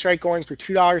 240 strike going for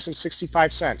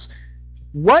 $2.65.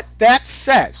 What that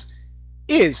says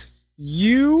is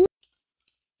you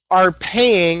are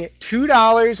paying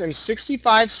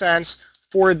 $2.65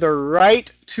 for the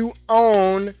right to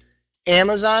own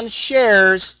Amazon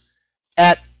shares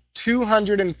at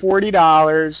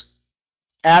 $240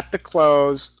 at the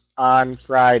close on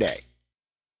Friday.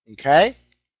 Okay?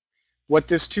 What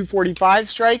this 245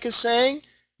 strike is saying,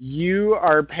 you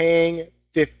are paying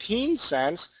 15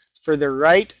 cents for the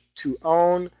right to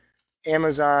own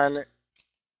Amazon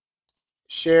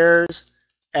shares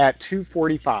at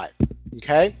 245.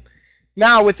 Okay?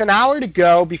 Now, with an hour to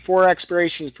go before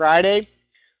expiration Friday,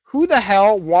 who the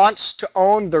hell wants to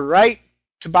own the right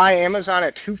to buy Amazon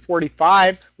at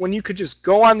 245 when you could just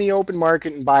go on the open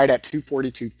market and buy it at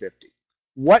 242.50?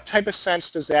 What type of sense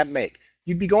does that make?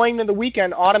 You'd be going into the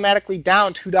weekend automatically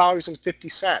down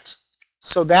 $2.50.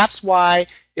 So that's why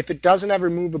if it doesn't ever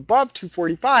move above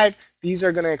 245, these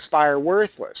are going to expire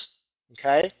worthless.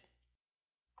 Okay?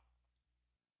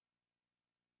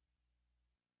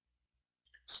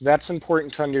 So that's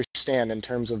important to understand in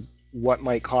terms of what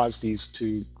might cause these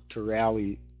to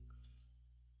rally.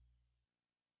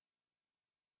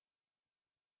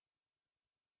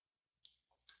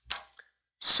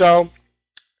 So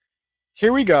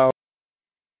here we go.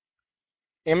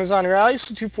 Amazon rallies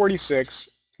to 246.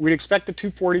 We'd expect the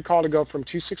 240 call to go from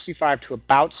 265 to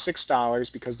about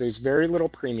 $6 because there's very little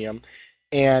premium.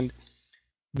 And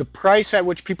the price at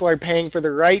which people are paying for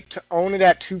the right to own it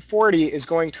at 240 is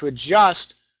going to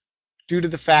adjust due to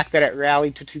the fact that it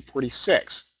rallied to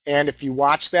 246. And if you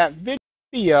watch that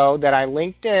video that I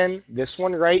linked in, this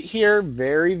one right here,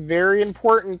 very, very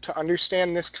important to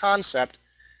understand this concept.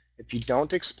 If you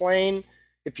don't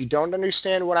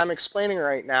understand what I'm explaining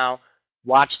right now,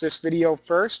 watch this video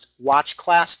first, watch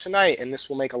class tonight, and this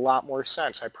will make a lot more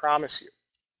sense, I promise you.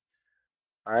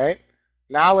 All right?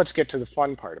 Now let's get to the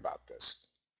fun part about this.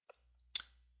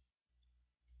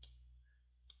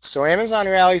 So Amazon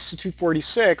rallies to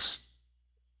 246.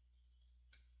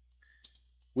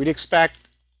 We'd expect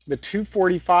the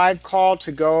 245 call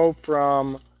to go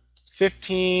from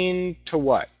 15 to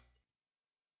what?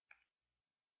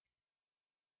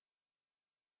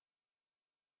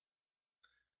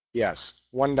 Yes,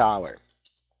 $1.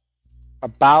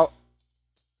 About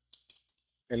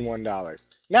and $1.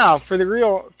 Now, for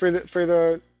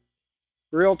the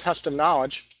real test of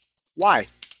knowledge, why?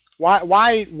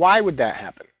 Why would that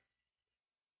happen?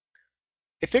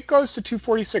 If it goes to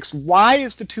 246, why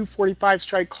is the 245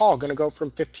 strike call going to go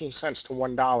from 15 cents to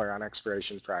 $1 on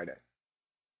expiration Friday?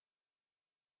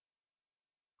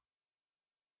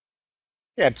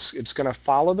 Yeah, it's going to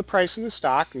follow the price of the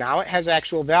stock. Now it has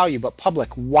actual value, but public,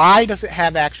 why does it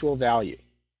have actual value?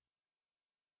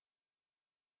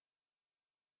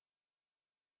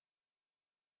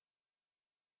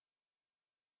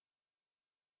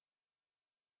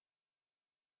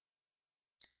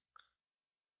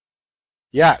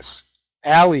 Yes,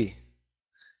 Allie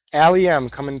M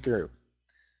coming through.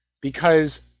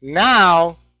 Because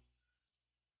now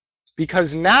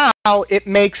it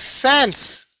makes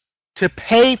sense to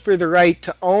pay for the right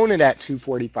to own it at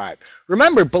 245.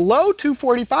 Remember, below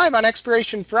 245 on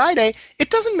expiration Friday, it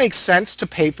doesn't make sense to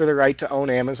pay for the right to own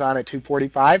Amazon at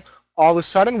 245. All of a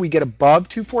sudden, we get above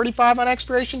 245 on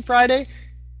expiration Friday.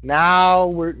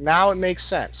 Now it makes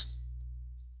sense.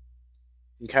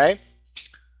 Okay?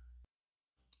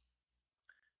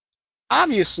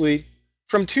 Obviously,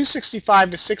 from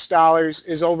 $265 to $6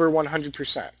 is over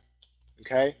 100%.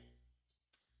 Okay?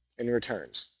 In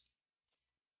returns.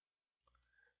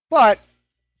 But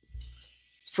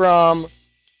from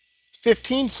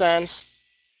 15 cents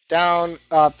down,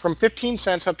 from 15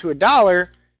 cents up to $1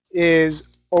 is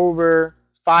over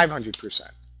 500%.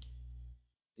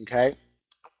 Okay?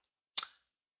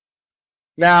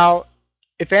 Now,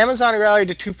 if Amazon rallied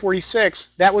to 246,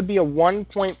 that would be a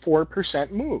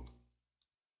 1.4% move.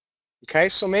 Okay,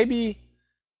 so maybe,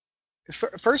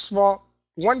 first of all,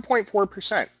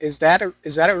 1.4%, is that a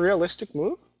realistic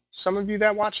move? Some of you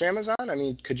that watch Amazon, I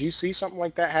mean, could you see something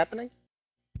like that happening?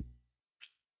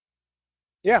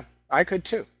 Yeah, I could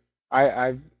too.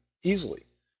 I easily,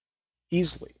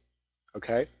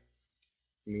 okay?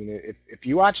 I mean, if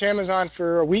you watch Amazon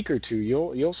for a week or two,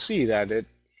 you'll see that that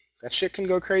shit can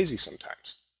go crazy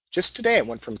sometimes. Just today, it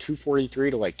went from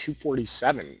 243 to like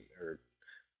 247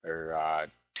 or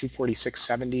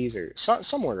 246.70s or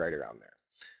somewhere right around there.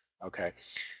 Okay,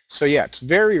 so yeah, it's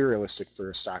very realistic for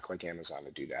a stock like Amazon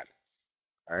to do that.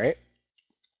 All right.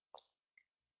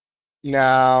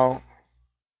 Now,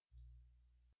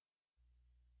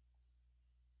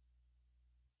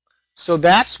 so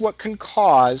that's what can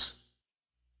cause.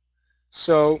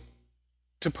 So,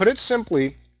 to put it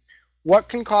simply, what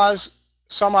can cause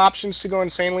some options to go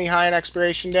insanely high on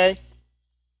expiration day?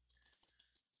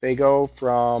 They go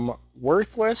from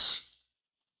worthless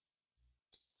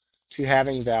to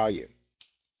having value,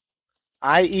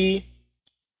 i.e.,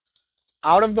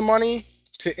 out of the money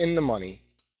to in the money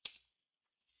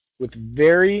with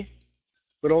very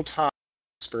little time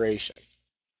expiration.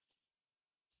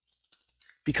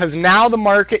 Because now the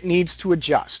market needs to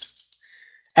adjust.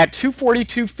 At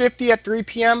 242.50 at 3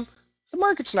 p.m., the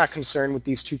market's not concerned with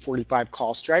these 245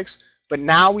 call strikes, but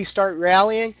now we start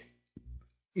rallying.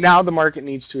 Now the market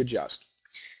needs to adjust.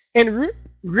 And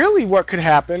really what could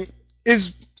happen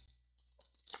is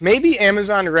maybe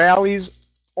Amazon rallies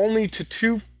only to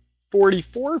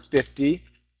 244.50,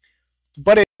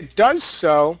 but it does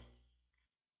so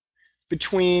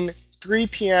between 3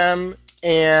 p.m.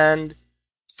 and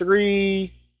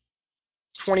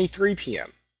 3:23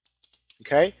 p.m.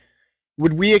 Okay?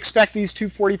 Would we expect these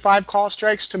 245 call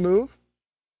strikes to move,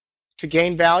 to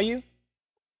gain value?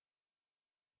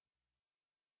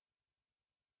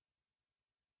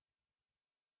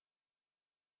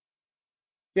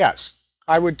 Yes,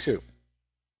 I would too.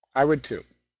 I would too.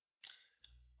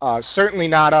 Certainly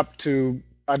not up to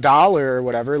 $1 or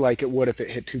whatever like it would if it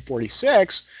hit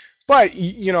 246, but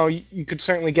you know, you could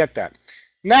certainly get that.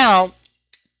 Now,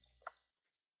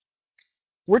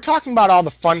 we're talking about all the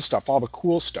fun stuff, all the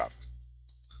cool stuff.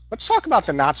 Let's talk about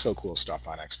the not so cool stuff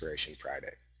on expiration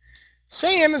Friday.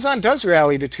 Say Amazon does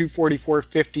rally to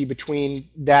 244.50 between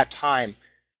that time,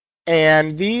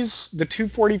 and the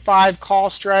 245 call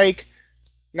strike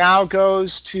now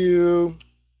goes to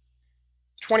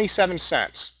 27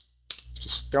 cents.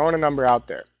 Just throwing a number out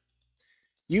there.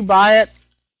 You buy it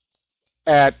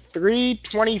at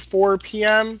 3:24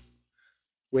 p.m.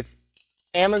 with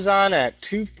Amazon at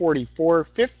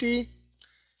 244.50.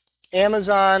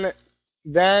 Amazon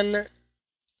then,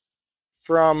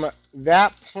 from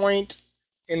that point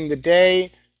in the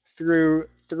day through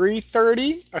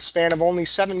 3:30, a span of only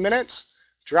 7 minutes,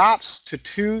 drops to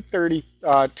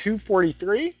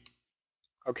 243.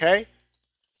 Okay,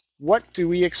 what do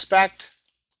we expect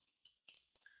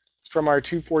from our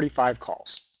 245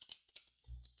 calls?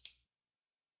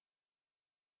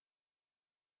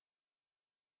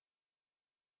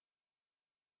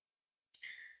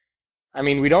 I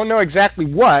mean, we don't know exactly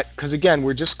what, because again,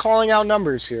 we're just calling out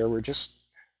numbers here.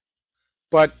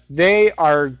 But they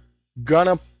are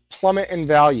gonna plummet in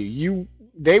value.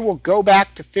 They will go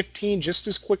back to 15 just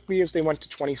as quickly as they went to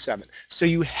 27. So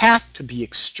you have to be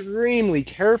extremely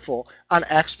careful on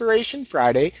expiration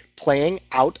Friday playing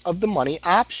out of the money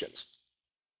options.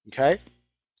 Okay?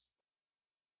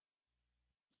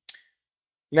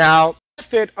 Now, the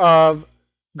benefit of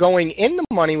going in the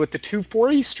money with the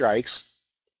 240 strikes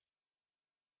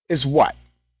is what?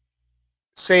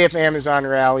 Say if Amazon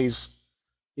rallies,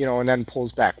 you know, and then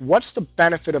pulls back. What's the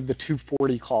benefit of the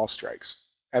 240 call strikes?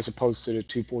 as opposed to the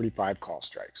 245 call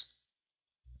strikes.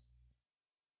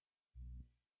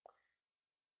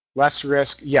 Less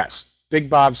risk, yes. Big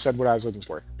Bob said what I was looking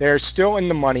for. They're still in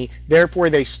the money, therefore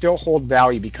they still hold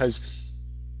value, because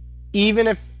even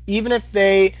if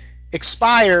they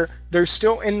expire, they're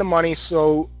still in the money,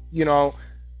 so you know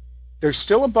they're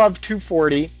still above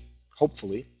 240,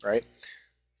 hopefully, right?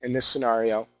 In this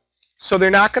scenario. So they're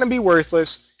not going to be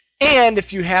worthless, and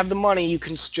if you have the money, you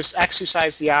can just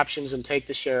exercise the options and take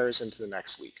the shares into the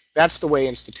next week. That's the way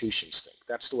institutions think.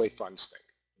 That's the way funds think,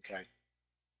 okay?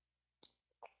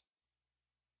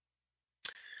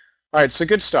 All right, so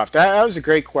good stuff. That was a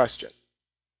great question.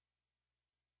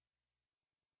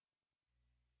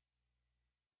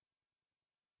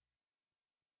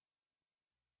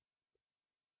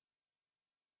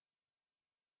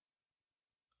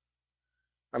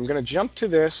 I'm going to jump to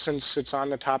this since it's on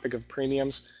the topic of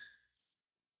premiums.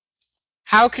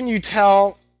 How can you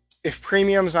tell if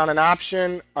premiums on an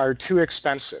option are too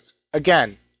expensive?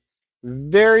 Again,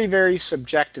 very, very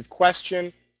subjective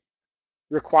question,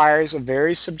 requires a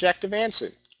very subjective answer.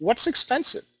 What's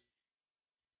expensive?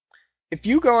 If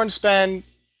you go and spend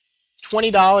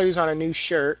 $20 on a new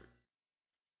shirt,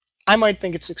 I might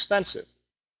think it's expensive.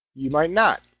 You might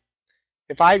not.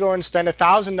 If I go and spend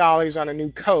 $1,000 on a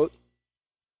new coat,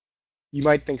 you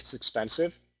might think it's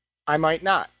expensive. I might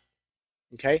not.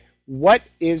 Okay? What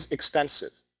is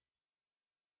expensive?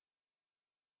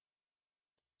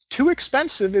 Too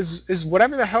expensive is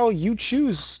whatever the hell you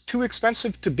choose too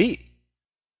expensive to be.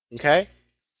 Okay?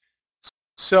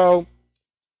 So,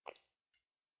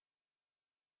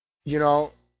 you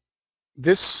know,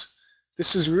 this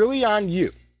is really on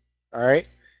you. All right?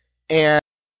 And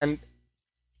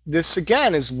this,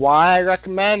 again, is why I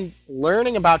recommend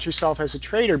learning about yourself as a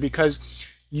trader, because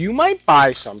you might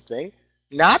buy something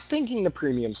not thinking the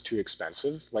premium's too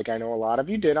expensive, like I know a lot of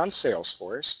you did on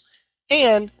Salesforce,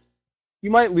 and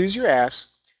you might lose your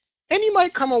ass, and you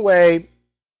might come away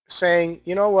saying,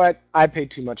 you know what, I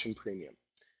paid too much in premium.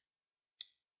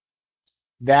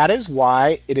 That is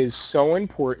why it is so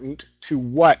important to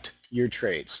what your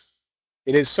trades.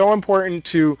 It is so important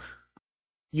to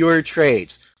your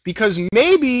trades, because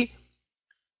maybe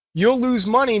you'll lose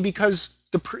money because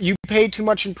you paid too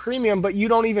much in premium, but you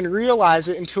don't even realize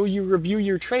it until you review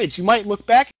your trades. You might look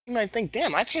back and you might think,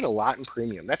 damn, I paid a lot in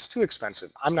premium. That's too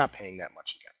expensive. I'm not paying that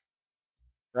much again.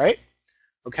 Right?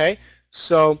 Okay?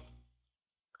 So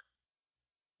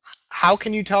how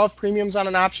can you tell if premiums on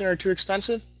an option are too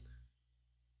expensive?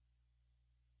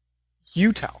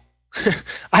 You tell.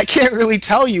 I can't really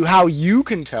tell you how you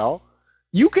can tell.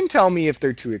 You can tell me if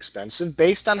they're too expensive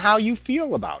based on how you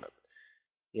feel about it.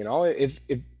 You know, if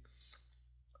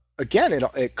again,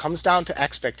 it comes down to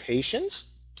expectations.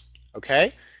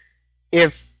 Okay?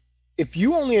 If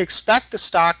you only expect the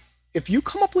stock, if you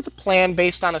come up with a plan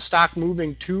based on a stock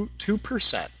moving 2% to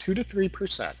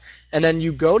 3%, and then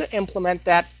you go to implement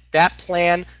that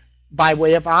plan by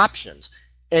way of options,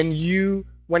 and you,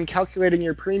 when calculating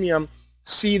your premium,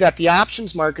 see that the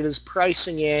options market is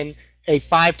pricing in a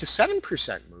 5 to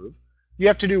 7% move, you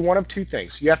have to do one of two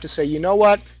things. You have to say, you know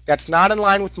what, that's not in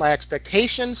line with my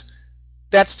expectations,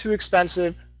 that's too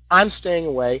expensive, I'm staying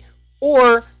away.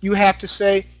 Or you have to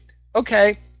say,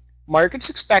 okay, market's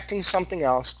expecting something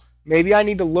else, maybe I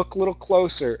need to look a little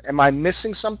closer. Am I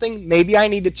missing something? Maybe I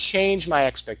need to change my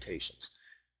expectations.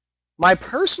 My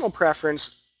personal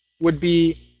preference would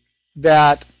be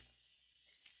that,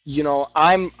 you know,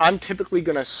 I'm typically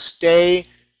going to stay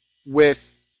with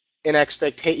an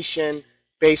expectation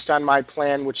based on my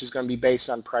plan, which is going to be based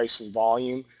on price and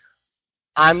volume.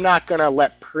 I'm not going to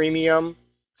let premium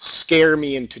scare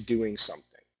me into doing something.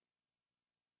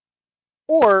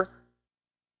 Or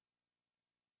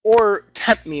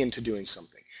tempt me into doing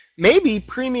something. Maybe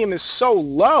premium is so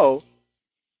low,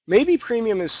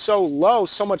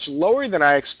 so much lower than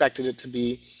I expected it to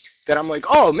be, that I'm like,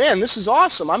 oh man, this is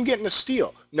awesome, I'm getting a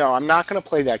steal. No, I'm not going to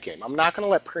play that game. I'm not going to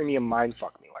let premium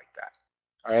mindfuck me like that.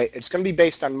 All right? It's going to be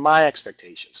based on my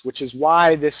expectations, which is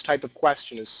why this type of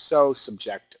question is so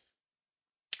subjective.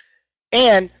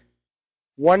 And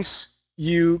once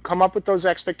you come up with those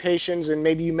expectations and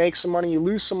maybe you make some money, you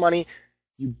lose some money,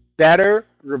 you better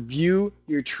review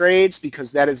your trades,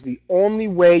 because that is the only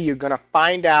way you're going to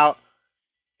find out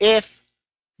if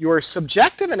your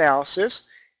subjective analysis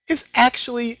is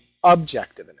actually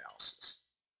objective analysis.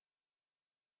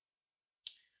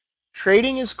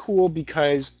 Trading is cool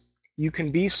because you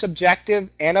can be subjective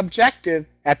and objective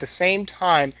at the same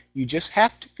time. You just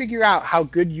have to figure out how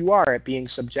good you are at being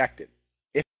subjective,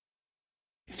 if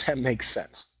that makes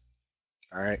sense.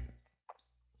 All right.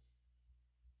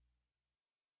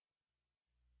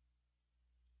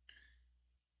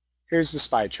 Here's the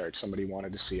SPY chart. Somebody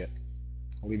wanted to see it.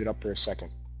 I'll leave it up for a second.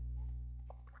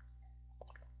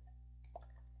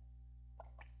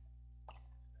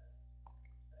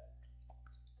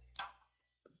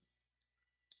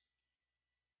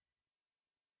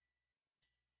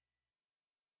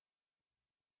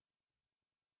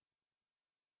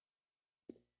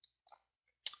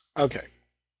 Okay.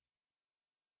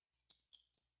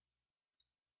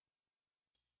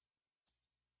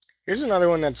 Here's another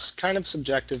one that's kind of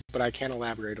subjective, but I can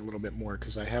elaborate a little bit more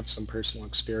because I have some personal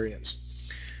experience.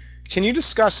 Can you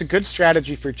discuss a good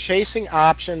strategy for chasing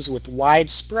options with wide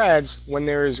spreads when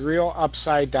there is real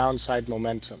upside-downside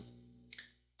momentum,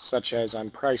 such as on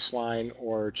Priceline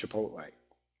or Chipotle?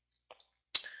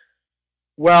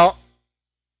 Well,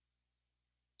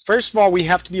 first of all, we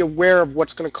have to be aware of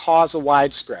what's going to cause a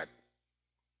wide spread.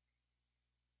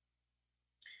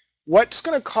 What's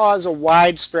going to cause a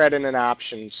wide spread in an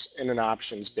options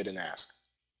bid and ask?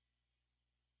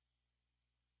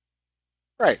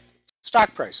 Right,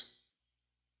 stock price.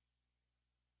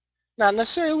 Not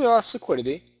necessarily less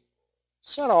liquidity.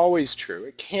 It's not always true.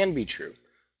 It can be true.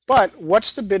 But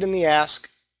what's the bid and the ask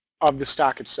of the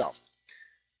stock itself?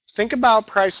 Think about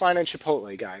Priceline and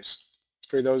Chipotle, guys,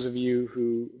 for those of you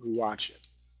who watch it.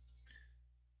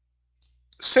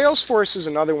 Salesforce is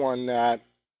another one that,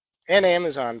 and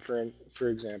Amazon, for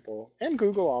example, and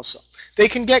Google also. They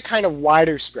can get kind of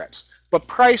wider spreads. But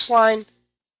Priceline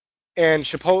and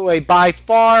Chipotle, by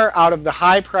far, out of the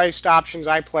high-priced options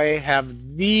I play,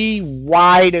 have the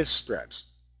widest spreads.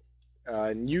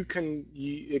 And it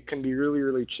can be really,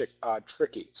 really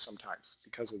tricky sometimes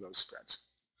because of those spreads.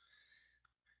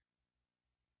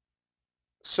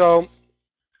 So,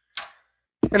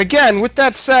 and again, with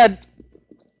that said,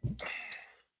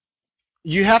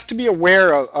 you have to be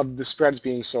aware of the spreads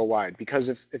being so wide, because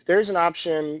if there's an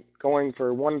option going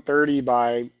for 130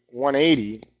 by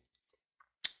 180,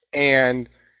 and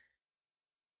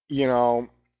you know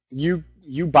you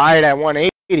buy it at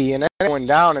 180 and then it went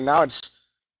down, and now it's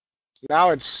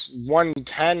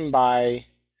 110 by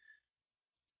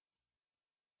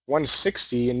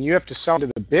 160, and you have to sell to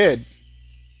the bid,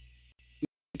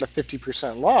 a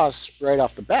 50% loss right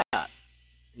off the bat,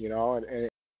 you know,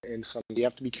 and something you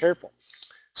have to be careful.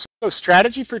 So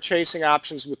strategy for chasing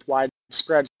options with wide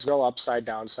spreads, real upside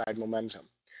downside momentum.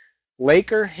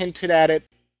 Laker hinted at it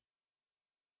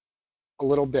a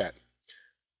little bit.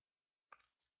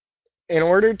 In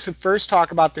order to first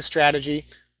talk about this strategy,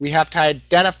 we have to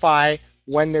identify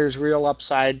when there's real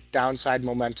upside downside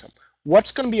momentum.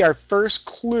 What's going to be our first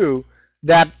clue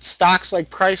that stocks like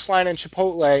Priceline and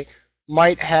Chipotle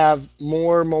might have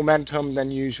more momentum than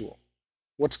usual?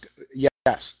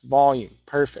 Yes, volume.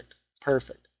 Perfect.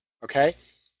 Okay?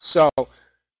 So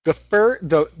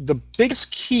the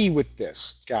biggest key with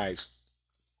this, guys,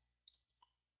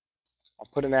 I'll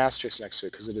put an asterisk next to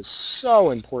it because it is so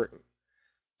important.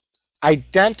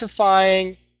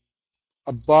 Identifying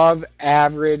above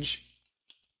average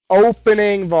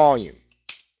opening volume.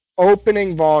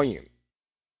 Opening volume.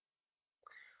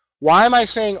 Why am I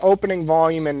saying opening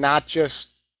volume and not just,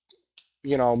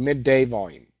 you know, midday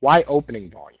volume? Why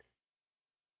opening volume?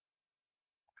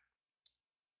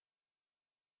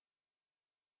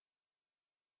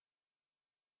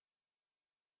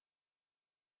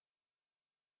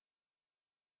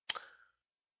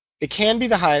 It can be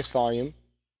the highest volume.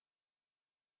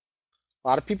 A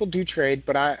lot of people do trade,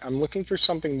 but I'm looking for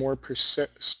something more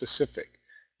specific.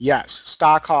 Yes,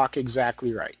 Stockhawk,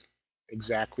 exactly right.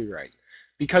 Exactly right.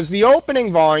 Because the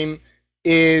opening volume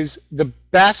is the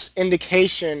best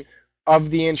indication of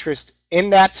the interest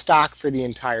in that stock for the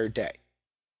entire day.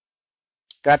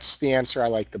 That's the answer I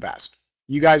like the best.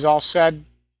 You guys all said,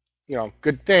 you know,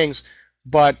 good things,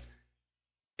 but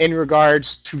in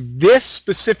regards to this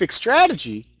specific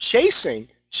strategy, chasing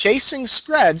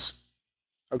spreads,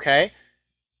 okay,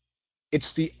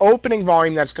 it's the opening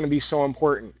volume that's going to be so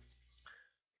important,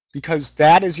 because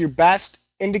that is your best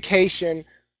indication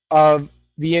of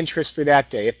the interest for that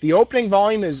day. If the opening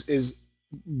volume is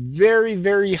very,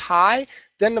 very high,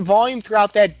 then the volume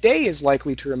throughout that day is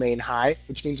likely to remain high,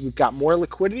 which means we've got more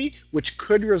liquidity, which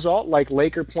could result, like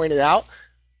Laker pointed out,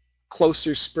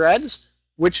 closer spreads,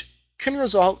 which can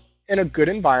result in a good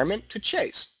environment to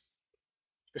chase,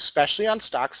 especially on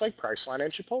stocks like Priceline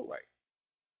and Chipotle.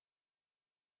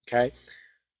 Okay,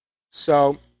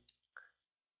 so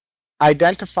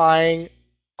identifying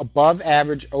above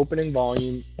average opening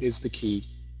volume is the key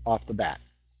off the bat.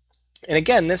 And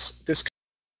again, this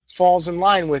falls in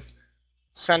line with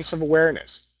sense of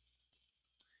awareness.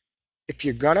 If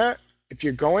you're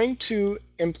going to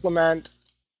implement,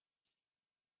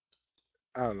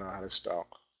 I don't know how to spell,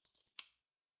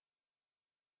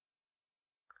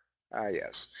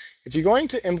 Yes. If you're going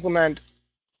to implement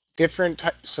different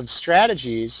types of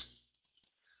strategies,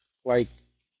 like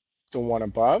the one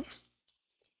above,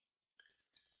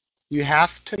 you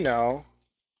have to know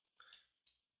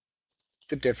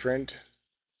the different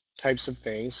types of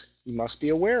things you must be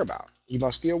aware about. You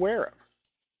must be aware of.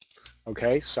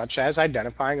 Okay, such as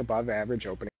identifying above average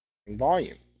opening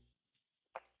volume.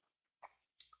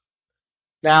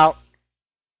 Now,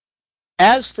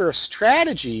 as for a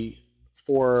strategy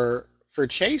for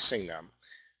chasing them,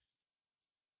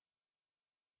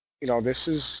 you know, this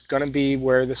is going to be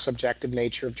where the subjective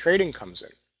nature of trading comes in.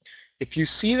 If you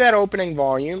see that opening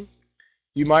volume,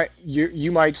 you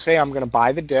might say, I'm going to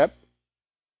buy the dip.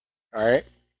 All right,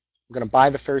 I'm going to buy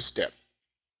the first dip.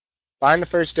 Buying the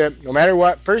first dip, no matter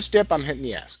what, first dip, I'm hitting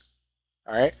the ask.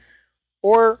 All right,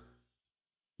 or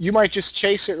you might just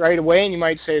chase it right away, and you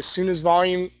might say, as soon as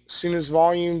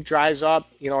volume dries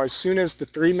up, you know, as soon as the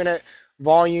 3-minute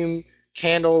volume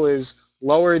candle is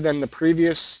lower than the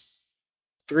previous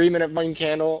 3-minute volume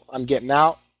candle, I'm getting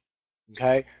out.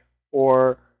 Okay,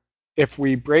 or if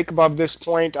we break above this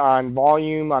point on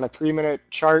volume on a 3-minute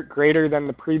chart greater than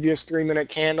the previous 3-minute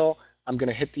candle, I'm going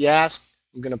to hit the ask.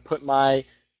 I'm going to put my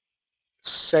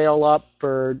sale up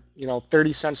for, you know,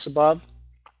 30 cents above.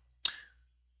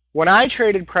 When I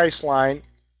traded Priceline,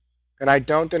 and I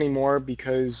don't anymore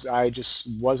because I just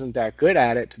wasn't that good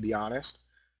at it, to be honest.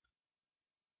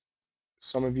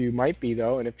 Some of you might be,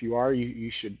 though, and if you are,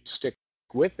 you should stick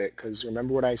with it, because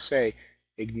remember what I say,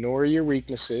 ignore your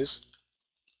weaknesses,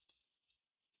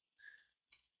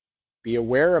 be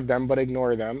aware of them but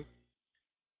ignore them,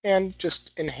 and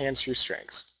just enhance your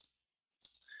strengths.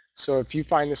 So if you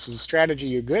find this is a strategy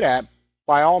you're good at,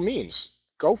 by all means,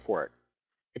 go for it.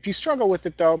 If you struggle with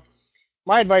it, though,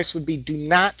 my advice would be do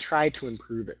not try to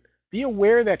improve it. Be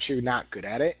aware that you're not good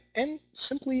at it and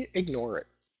simply ignore it.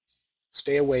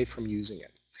 Stay away from using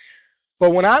it.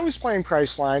 But when I was playing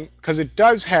Priceline, because it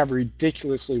does have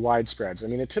ridiculously wide spreads. I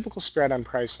mean, a typical spread on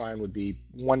Priceline would be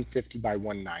 150 by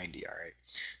 190, all right?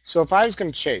 So if I was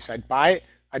going to chase, I'd buy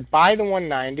the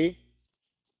 190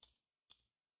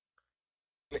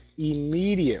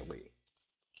 immediately.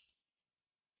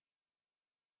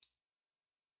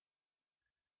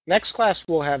 Next class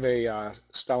we'll have a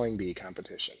spelling bee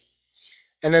competition.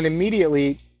 And then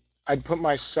immediately I'd put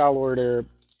my sell order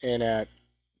in at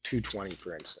 220,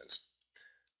 for instance.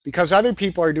 Because other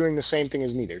people are doing the same thing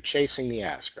as me. They're chasing the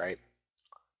ask, right?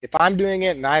 If I'm doing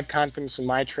it and I have confidence in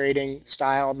my trading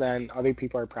style, then other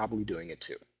people are probably doing it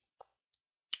too.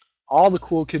 All the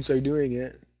cool kids are doing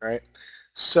it, right?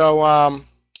 So,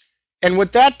 and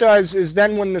what that does is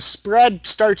then when the spread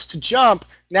starts to jump,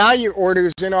 now your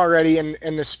order's in already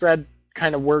and the spread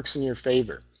kind of works in your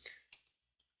favor.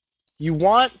 You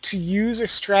want to use a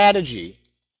strategy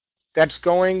that's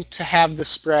going to have the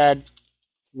spread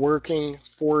working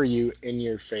for you in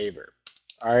your favor.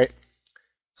 All right.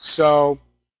 So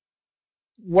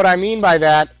what I mean by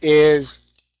that is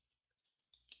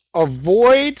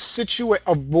avoid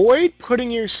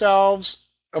putting yourself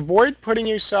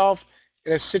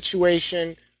in a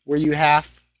situation where you have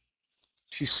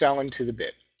to sell into the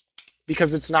bid.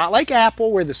 Because it's not like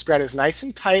Apple where the spread is nice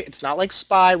and tight. It's not like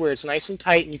SPY where it's nice and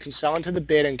tight and you can sell into the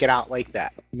bid and get out like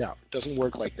that. No, it doesn't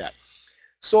work like that.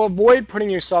 So avoid putting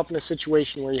yourself in a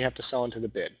situation where you have to sell into the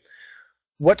bid.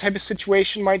 What type of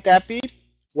situation might that be?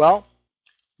 Well,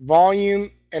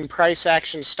 volume and price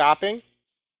action stopping.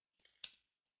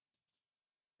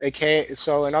 Okay,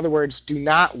 so in other words, do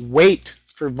not wait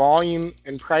for volume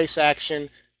and price action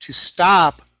to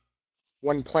stop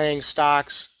when playing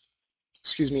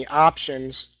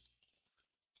options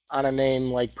on a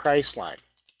name like Priceline.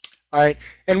 All right,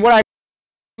 and what I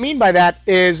mean by that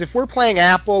is if we're playing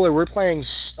Apple or we're playing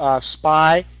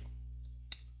SPY,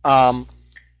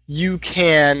 you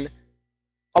can,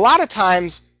 a lot of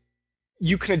times,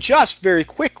 you can adjust very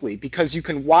quickly because you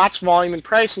can watch volume and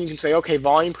price and you can say, okay,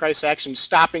 volume, price action,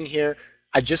 stopping here.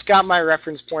 I just got my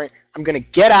reference point. I'm going to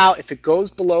get out if it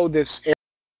goes below this area.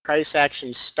 Price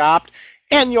action stopped,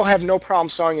 and you'll have no problem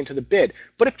selling into the bid.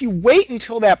 But if you wait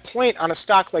until that point on a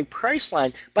stock like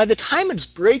Priceline, by the time it's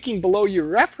breaking below your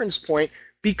reference point,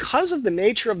 because of the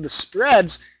nature of the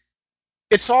spreads,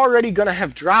 it's already going to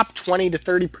have dropped 20 to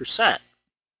 30%.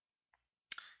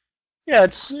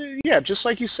 Yeah, just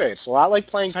like you say, it's a lot like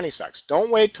playing penny stocks.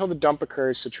 Don't wait till the dump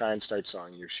occurs to try and start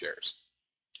selling your shares.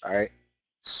 All right,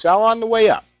 sell on the way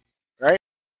up. Right.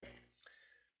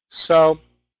 So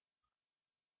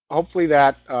hopefully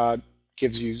that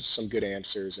gives you some good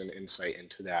answers and insight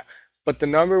into that. But the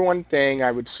number one thing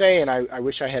I would say, and I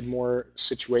wish I had more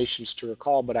situations to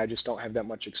recall, but I just don't have that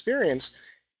much experience,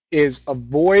 is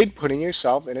avoid putting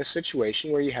yourself in a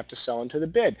situation where you have to sell into the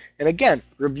bid. And again,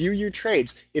 review your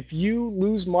trades. If you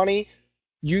lose money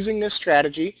using this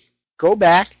strategy, go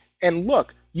back and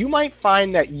look. You might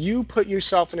find that you put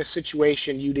yourself in a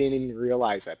situation you didn't even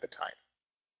realize at the time.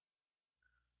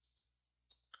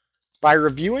 By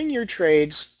reviewing your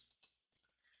trades,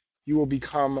 you will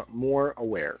become more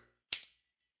aware.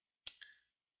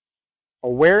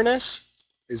 Awareness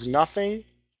is nothing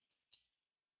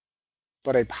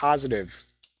but a positive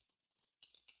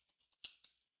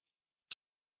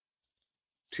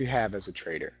to have as a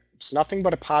trader. It's nothing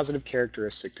but a positive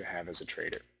characteristic to have as a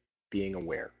trader, being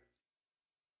aware.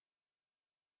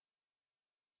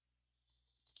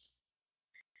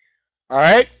 All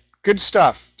right, good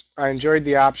stuff. I enjoyed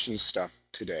the options stuff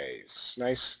today. It's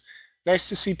nice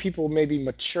to see people maybe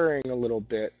maturing a little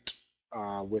bit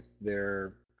with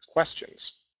their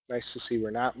questions. Nice to see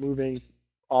we're not moving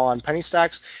all on penny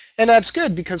stocks. And that's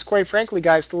good because, quite frankly,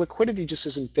 guys, the liquidity just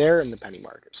isn't there in the penny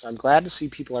market. So I'm glad to see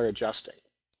people are adjusting.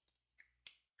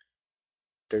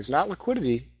 If there's not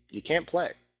liquidity, you can't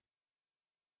play.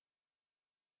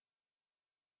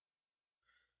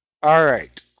 All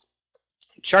right.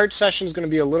 Chart session is going to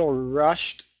be a little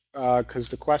rushed because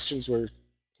the questions were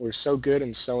so good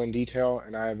and so in detail,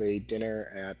 and I have a dinner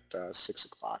at 6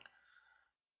 o'clock.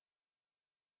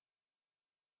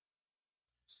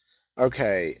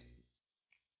 Okay,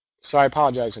 so I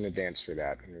apologize in advance for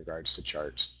that in regards to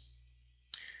charts.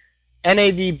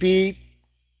 NAVB,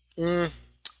 a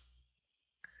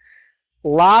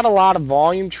lot of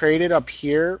volume traded up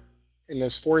here in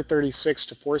this 436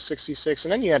 to 466,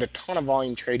 and then you had a ton of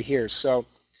volume trade here. So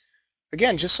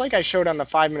again, just like I showed on the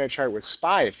 5-minute chart with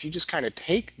SPY, if you just kind of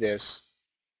take this,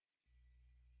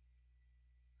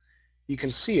 you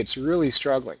can see it's really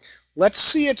struggling. Let's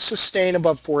see it sustain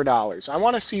above $4. I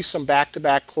want to see some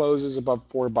back-to-back closes above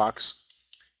 $4.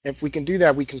 If we can do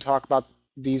that, we can talk about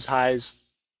these highs,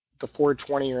 the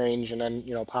 420 range, and then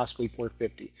possibly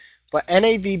 450. But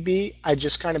NAVB, I'd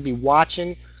just kind of be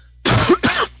watching.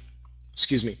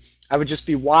 Excuse me. I would just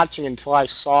be watching until I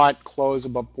saw it close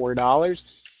above $4.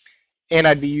 And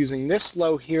I'd be using this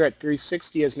low here at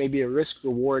 360 as maybe a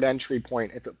risk-reward entry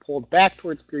point. If it pulled back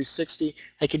towards 360,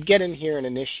 I could get in here and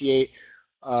initiate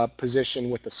a position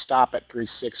with a stop at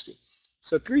 360.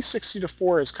 So 360 to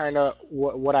 4 is kind of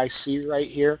what I see right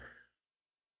here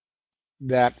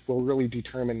that will really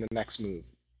determine the next move.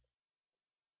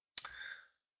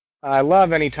 I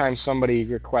love anytime somebody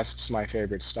requests my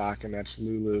favorite stock, and that's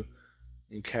LULU.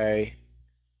 Okay.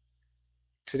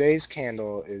 Today's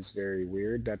candle is very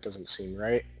weird. That doesn't seem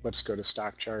right. Let's go to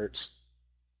stock charts.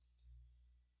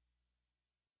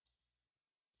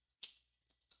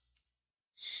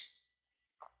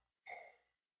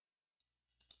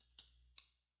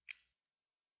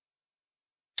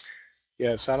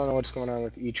 Yes, I don't know what's going on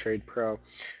with E-Trade Pro.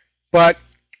 But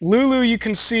LULU, you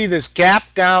can see this gap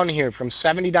down here from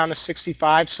 70 down to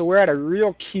 65. So we're at a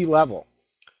real key level.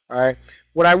 All right.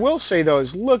 What I will say, though,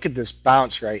 is look at this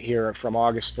bounce right here from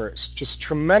August 1st. Just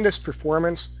tremendous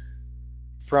performance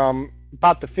from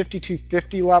about the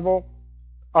 5250 level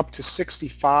up to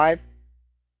 65.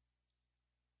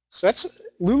 So that's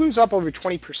LULU's up over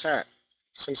 20%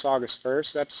 since August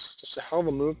 1st. That's just a hell of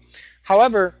a move.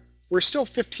 However, we're still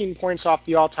 15 points off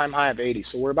the all-time high of 80.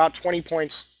 So we're about 20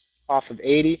 points off of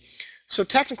 80. So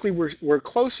technically, we're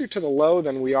closer to the low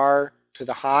than we are to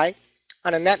the high.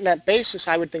 On a net-net basis,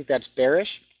 I would think that's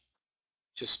bearish.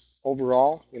 Just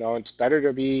overall, it's better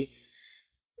to be,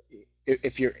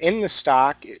 if you're in the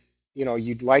stock,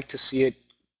 you'd like to see it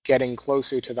getting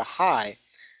closer to the high.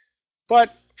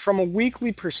 But from a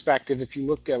weekly perspective, if you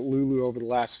look at LULU over the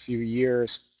last few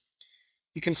years,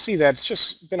 you can see that it's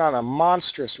just been on a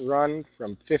monstrous run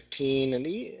from 15 and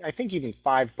I think even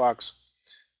 $5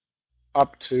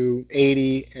 up to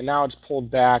 80, and now it's pulled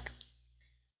back.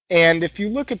 And if you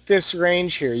look at this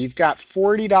range here, you've got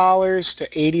 $40 to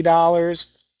 $80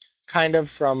 kind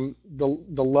of from the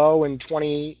low in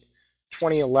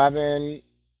 2011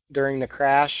 during the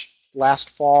crash. Last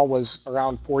fall was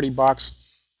around $40,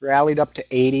 rallied up to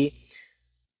 80.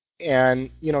 And,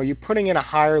 you're putting in a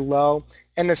higher low.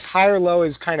 And this higher low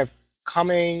is kind of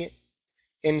coming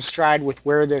in stride with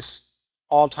where this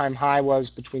all-time high was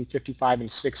between 55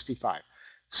 and 65.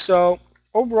 So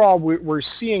overall, we're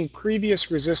seeing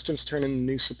previous resistance turn into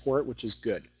new support, which is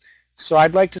good. So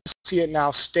I'd like to see it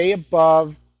now stay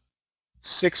above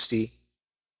 60.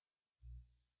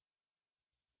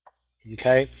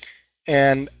 Okay.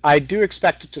 And I do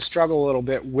expect it to struggle a little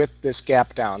bit with this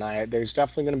gap down. There's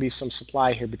definitely going to be some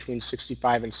supply here between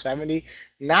 65 and 70.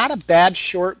 Not a bad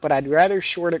short, but I'd rather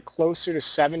short it closer to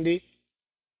 70.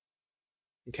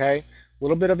 Okay.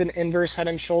 little bit of an inverse head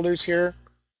and shoulders here.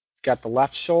 Got the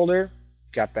left shoulder,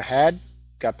 got the head,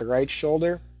 got the right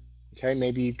shoulder. Okay,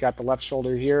 maybe you've got the left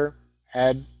shoulder here,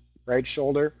 head, right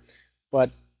shoulder,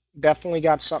 but definitely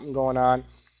got something going on.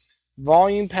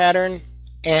 Volume pattern,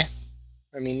 I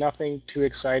mean, nothing too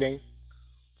exciting.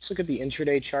 Let's look at the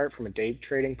intraday chart from a day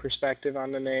trading perspective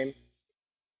on the name.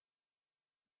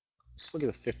 Let's look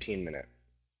at the 15-minute,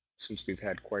 since we've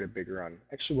had quite a big run.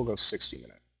 Actually, we'll go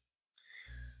 60-minute.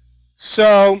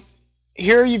 So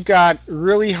here you've got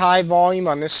really high volume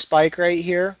on this spike right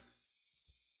here,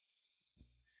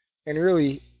 and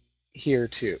really here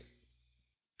too.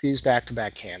 These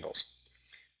back-to-back candles.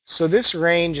 So this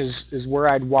range is where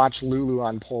I'd watch LULU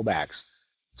on pullbacks,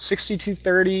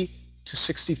 62.30 to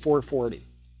 64.40.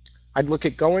 I'd look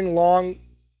at going long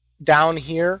down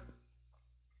here,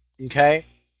 okay?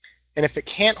 And if it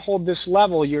can't hold this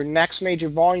level, your next major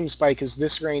volume spike is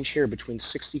this range here between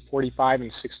 60.45 and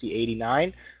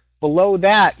 60.89. Below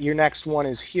that, your next one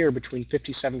is here between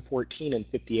 57.14 and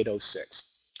 58.06.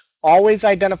 Always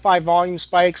identify volume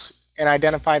spikes and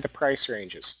identify the price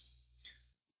ranges.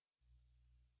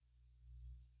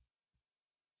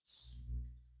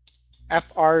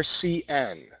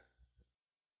 FRCN.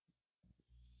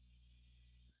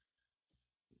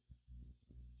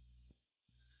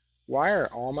 Why are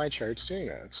all my charts doing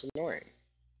that? It's annoying.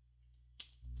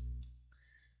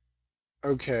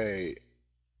 Okay.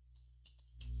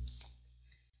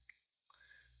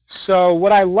 So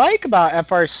what I like about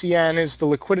FRCN is the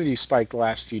liquidity spike the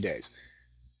last few days.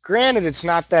 Granted, it's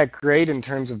not that great in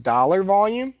terms of dollar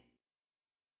volume,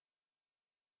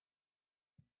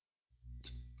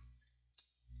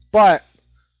 but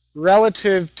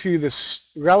relative to the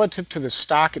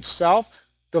stock itself,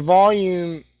 the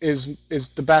volume is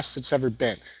the best it's ever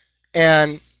been.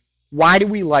 And why do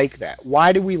we like that?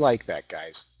 Why do we like that,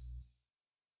 guys?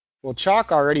 Well,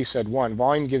 Chalk already said one,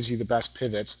 volume gives you the best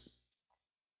pivots.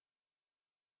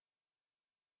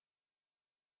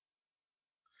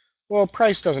 Well,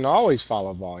 price doesn't always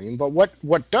follow volume, but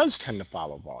what does tend to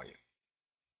follow volume?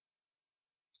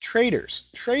 Traders.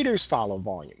 Traders follow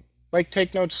volume. Like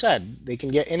Take Note said, they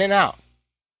can get in and out.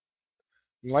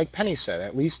 And like Penny said,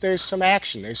 at least there's some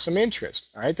action, there's some interest,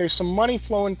 all right? There's some money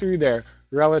flowing through there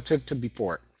relative to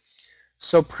before.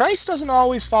 So price doesn't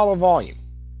always follow volume.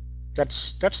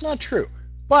 That's not true.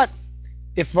 But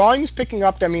if volume's picking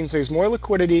up, that means there's more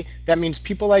liquidity. That means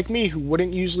people like me who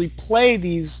wouldn't usually play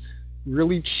these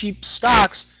really cheap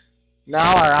stocks,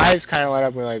 now our eyes kind of light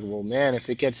up. We're like, well, man,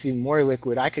 if it gets even more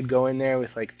liquid, I could go in there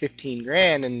with like 15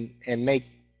 grand and make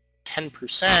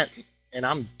 10%, and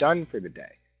I'm done for the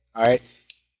day. All right.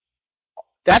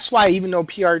 That's why even though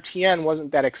PRTN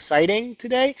wasn't that exciting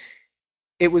today,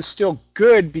 it was still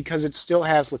good because it still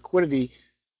has liquidity.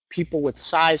 People with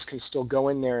size can still go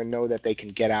in there and know that they can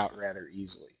get out rather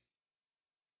easily.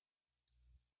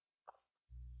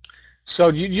 So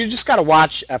you just got to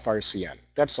watch FRCN.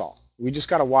 That's all. We just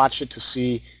got to watch it to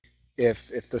see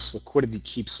if this liquidity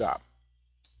keeps up.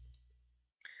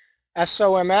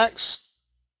 SOMX.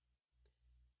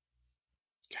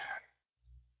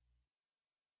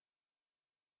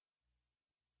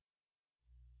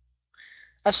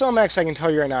 SOMX, I can tell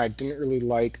you right now, I didn't really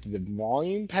like the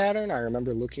volume pattern. I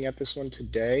remember looking at this one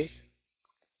today.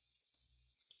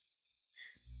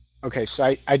 Okay,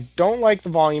 so I don't like the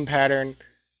volume pattern.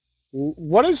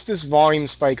 What does this volume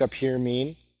spike up here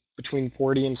mean between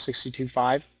 40 and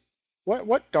 62.5?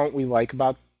 What don't we like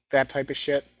about that type of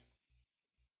shit?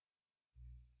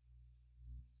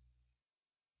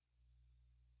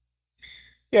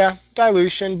 Yeah,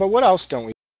 dilution, but what else don't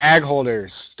we? Bag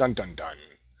holders, dun dun dun.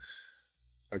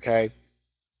 Okay,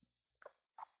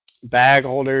 bag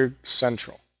holder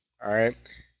central, all right?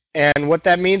 And what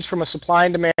that means from a supply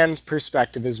and demand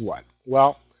perspective is what?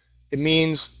 Well, it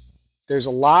means there was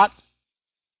a lot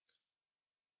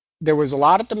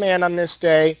of demand on this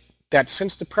day that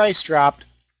since the price dropped,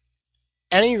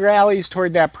 any rallies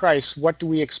toward that price, what do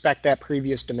we expect that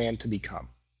previous demand to become?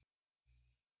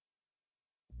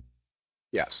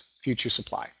 Yes, future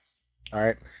supply, all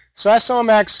right? So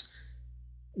SOMX,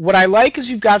 what I like is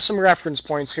you've got some reference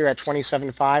points here at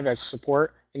 27.5 as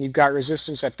support, and you've got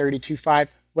resistance at 32.5.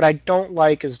 What I don't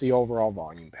like is the overall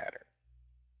volume pattern.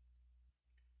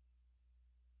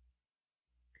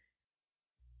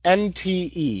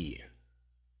 NTE.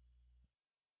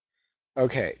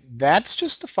 Okay, that's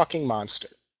just a fucking monster.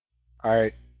 All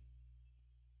right.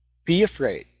 Be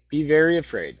afraid. Be very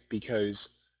afraid, because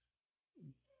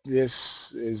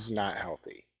this is not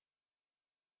healthy.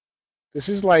 This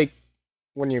is like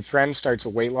when your friend starts a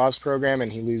weight loss program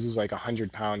and he loses like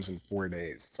 100 pounds in 4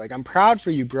 days. It's like, I'm proud for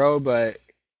you, bro, but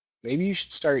maybe you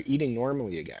should start eating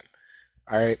normally again.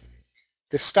 All right.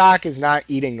 The stock is not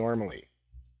eating normally.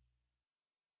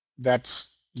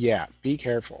 That's, yeah, be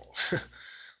careful.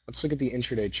 Let's look at the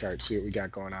intraday chart, see what we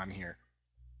got going on here.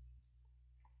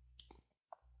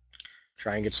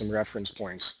 Try and get some reference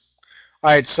points. All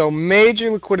right, so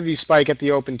major liquidity spike at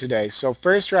the open today. So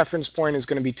first reference point is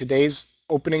going to be today's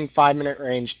opening 5-minute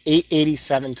range,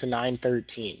 887 to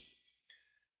 913.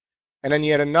 And then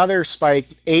you had another spike,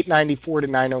 894 to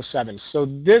 907. So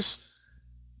this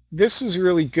is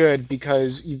really good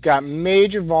because you've got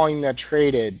major volume that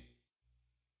traded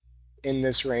in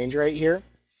this range right here.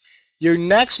 Your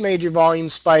next major volume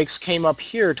spikes came up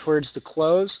here towards the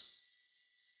close.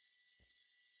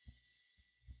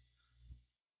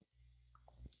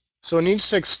 So it needs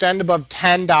to extend above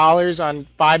 $10 on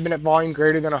 5-minute volume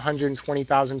greater than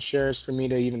 120,000 shares for me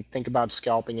to even think about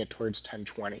scalping it towards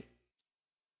 1020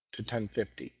 to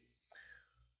 1050.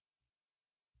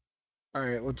 All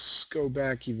right, let's go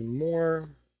back even more.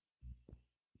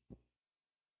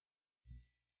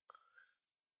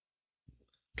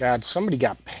 God, somebody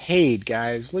got paid,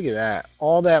 guys. Look at that.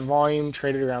 All that volume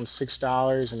traded around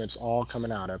 $6, and it's all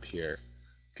coming out up here.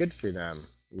 Good for them,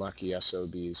 lucky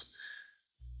SOBs.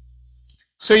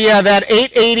 So yeah, that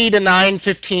 880 to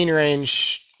 915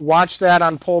 range, watch that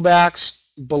on pullbacks.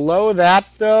 Below that,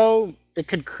 though, it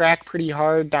could crack pretty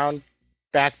hard down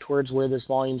back towards where this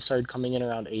volume started coming in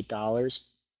around $8.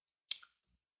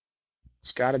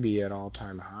 It's got to be at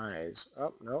all-time highs.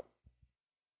 Oh, no.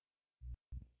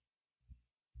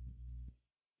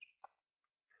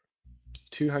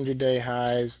 $200-day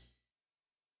highs.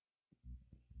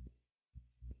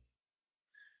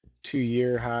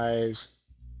 2-year highs.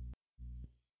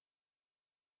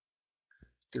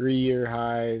 3-year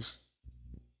highs.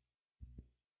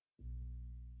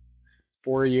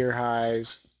 4-year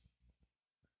highs.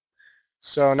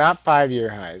 So not 5-year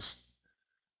highs.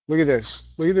 Look at this.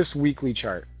 Look at this weekly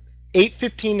chart.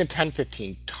 815 to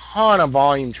 1015. Ton of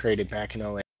volume traded back in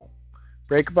 08.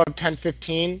 Break above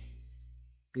 1015.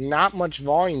 Not much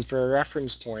volume for a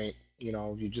reference point. You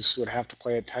know, you just would have to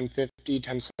play at 1050,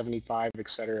 1075,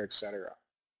 etc., etc.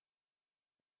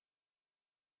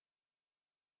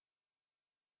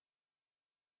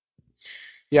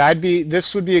 Yeah,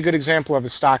 this would be a good example of a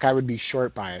stock I would be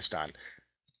short biased on.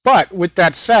 But with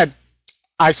that said,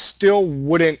 I still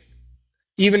wouldn't,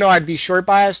 even though I'd be short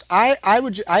biased,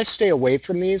 I stay away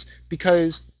from these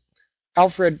because,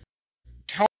 Alfred,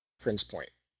 tell me the reference point.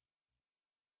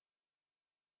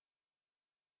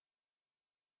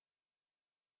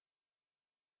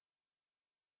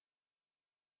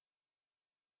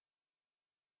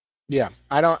 Yeah,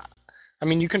 I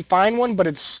mean, you can find one, but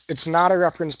it's not a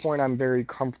reference point I'm very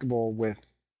comfortable with.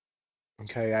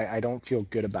 Okay, I don't feel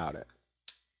good about it.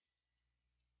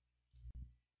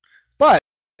 But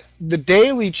the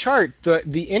daily chart, the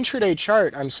intraday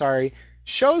chart, I'm sorry,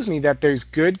 shows me that there's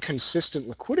good consistent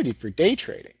liquidity for day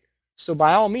trading. So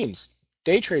by all means,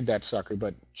 day trade that sucker,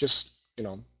 but just, you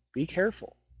know, be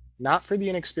careful. Not for the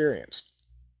inexperienced.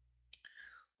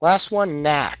 Last one,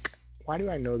 NAC. Why do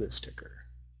I know this ticker?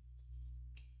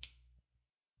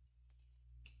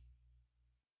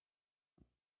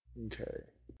 Okay.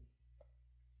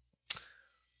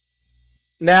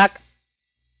 NAC,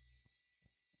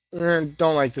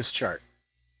 don't like this chart.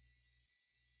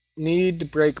 Need to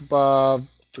break above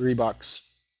 $3.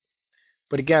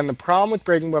 But again, the problem with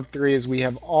breaking above 3 is we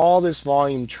have all this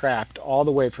volume trapped all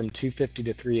the way from 250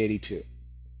 to 382.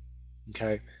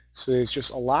 Okay, so there's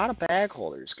just a lot of bag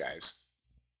holders, guys.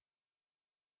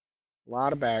 A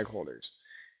lot of bag holders.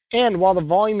 And while the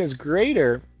volume is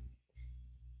greater,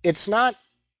 it's not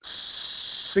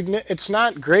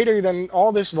greater than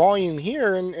all this volume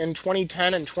here in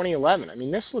 2010 and 2011. I mean,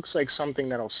 this looks like something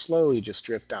that'll slowly just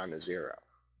drift down to zero.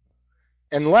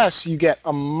 Unless you get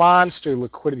a monster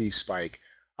liquidity spike.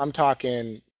 I'm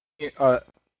talking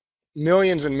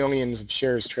millions and millions of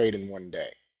shares trade in one day.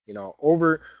 You know,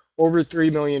 over 3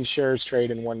 million shares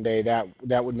trade in one day.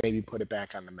 That would maybe put it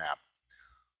back on the map.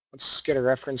 Let's get a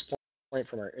reference point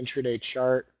from our intraday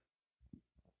chart.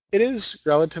 It is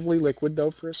relatively liquid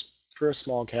though for a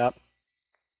small cap.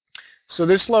 So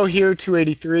this low here,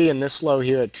 283, and this low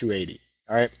here at 280.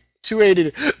 All right,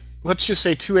 280. Let's just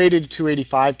say 280 to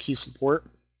 285 key support.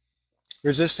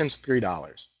 Resistance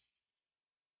 $3.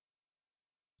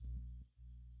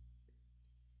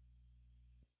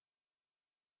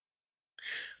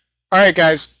 All right,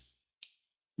 guys.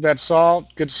 That's all.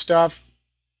 Good stuff.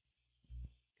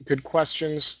 Good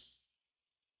questions.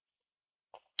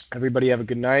 Everybody have a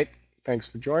good night. Thanks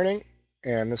for joining,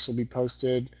 and this will be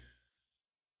posted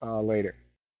later.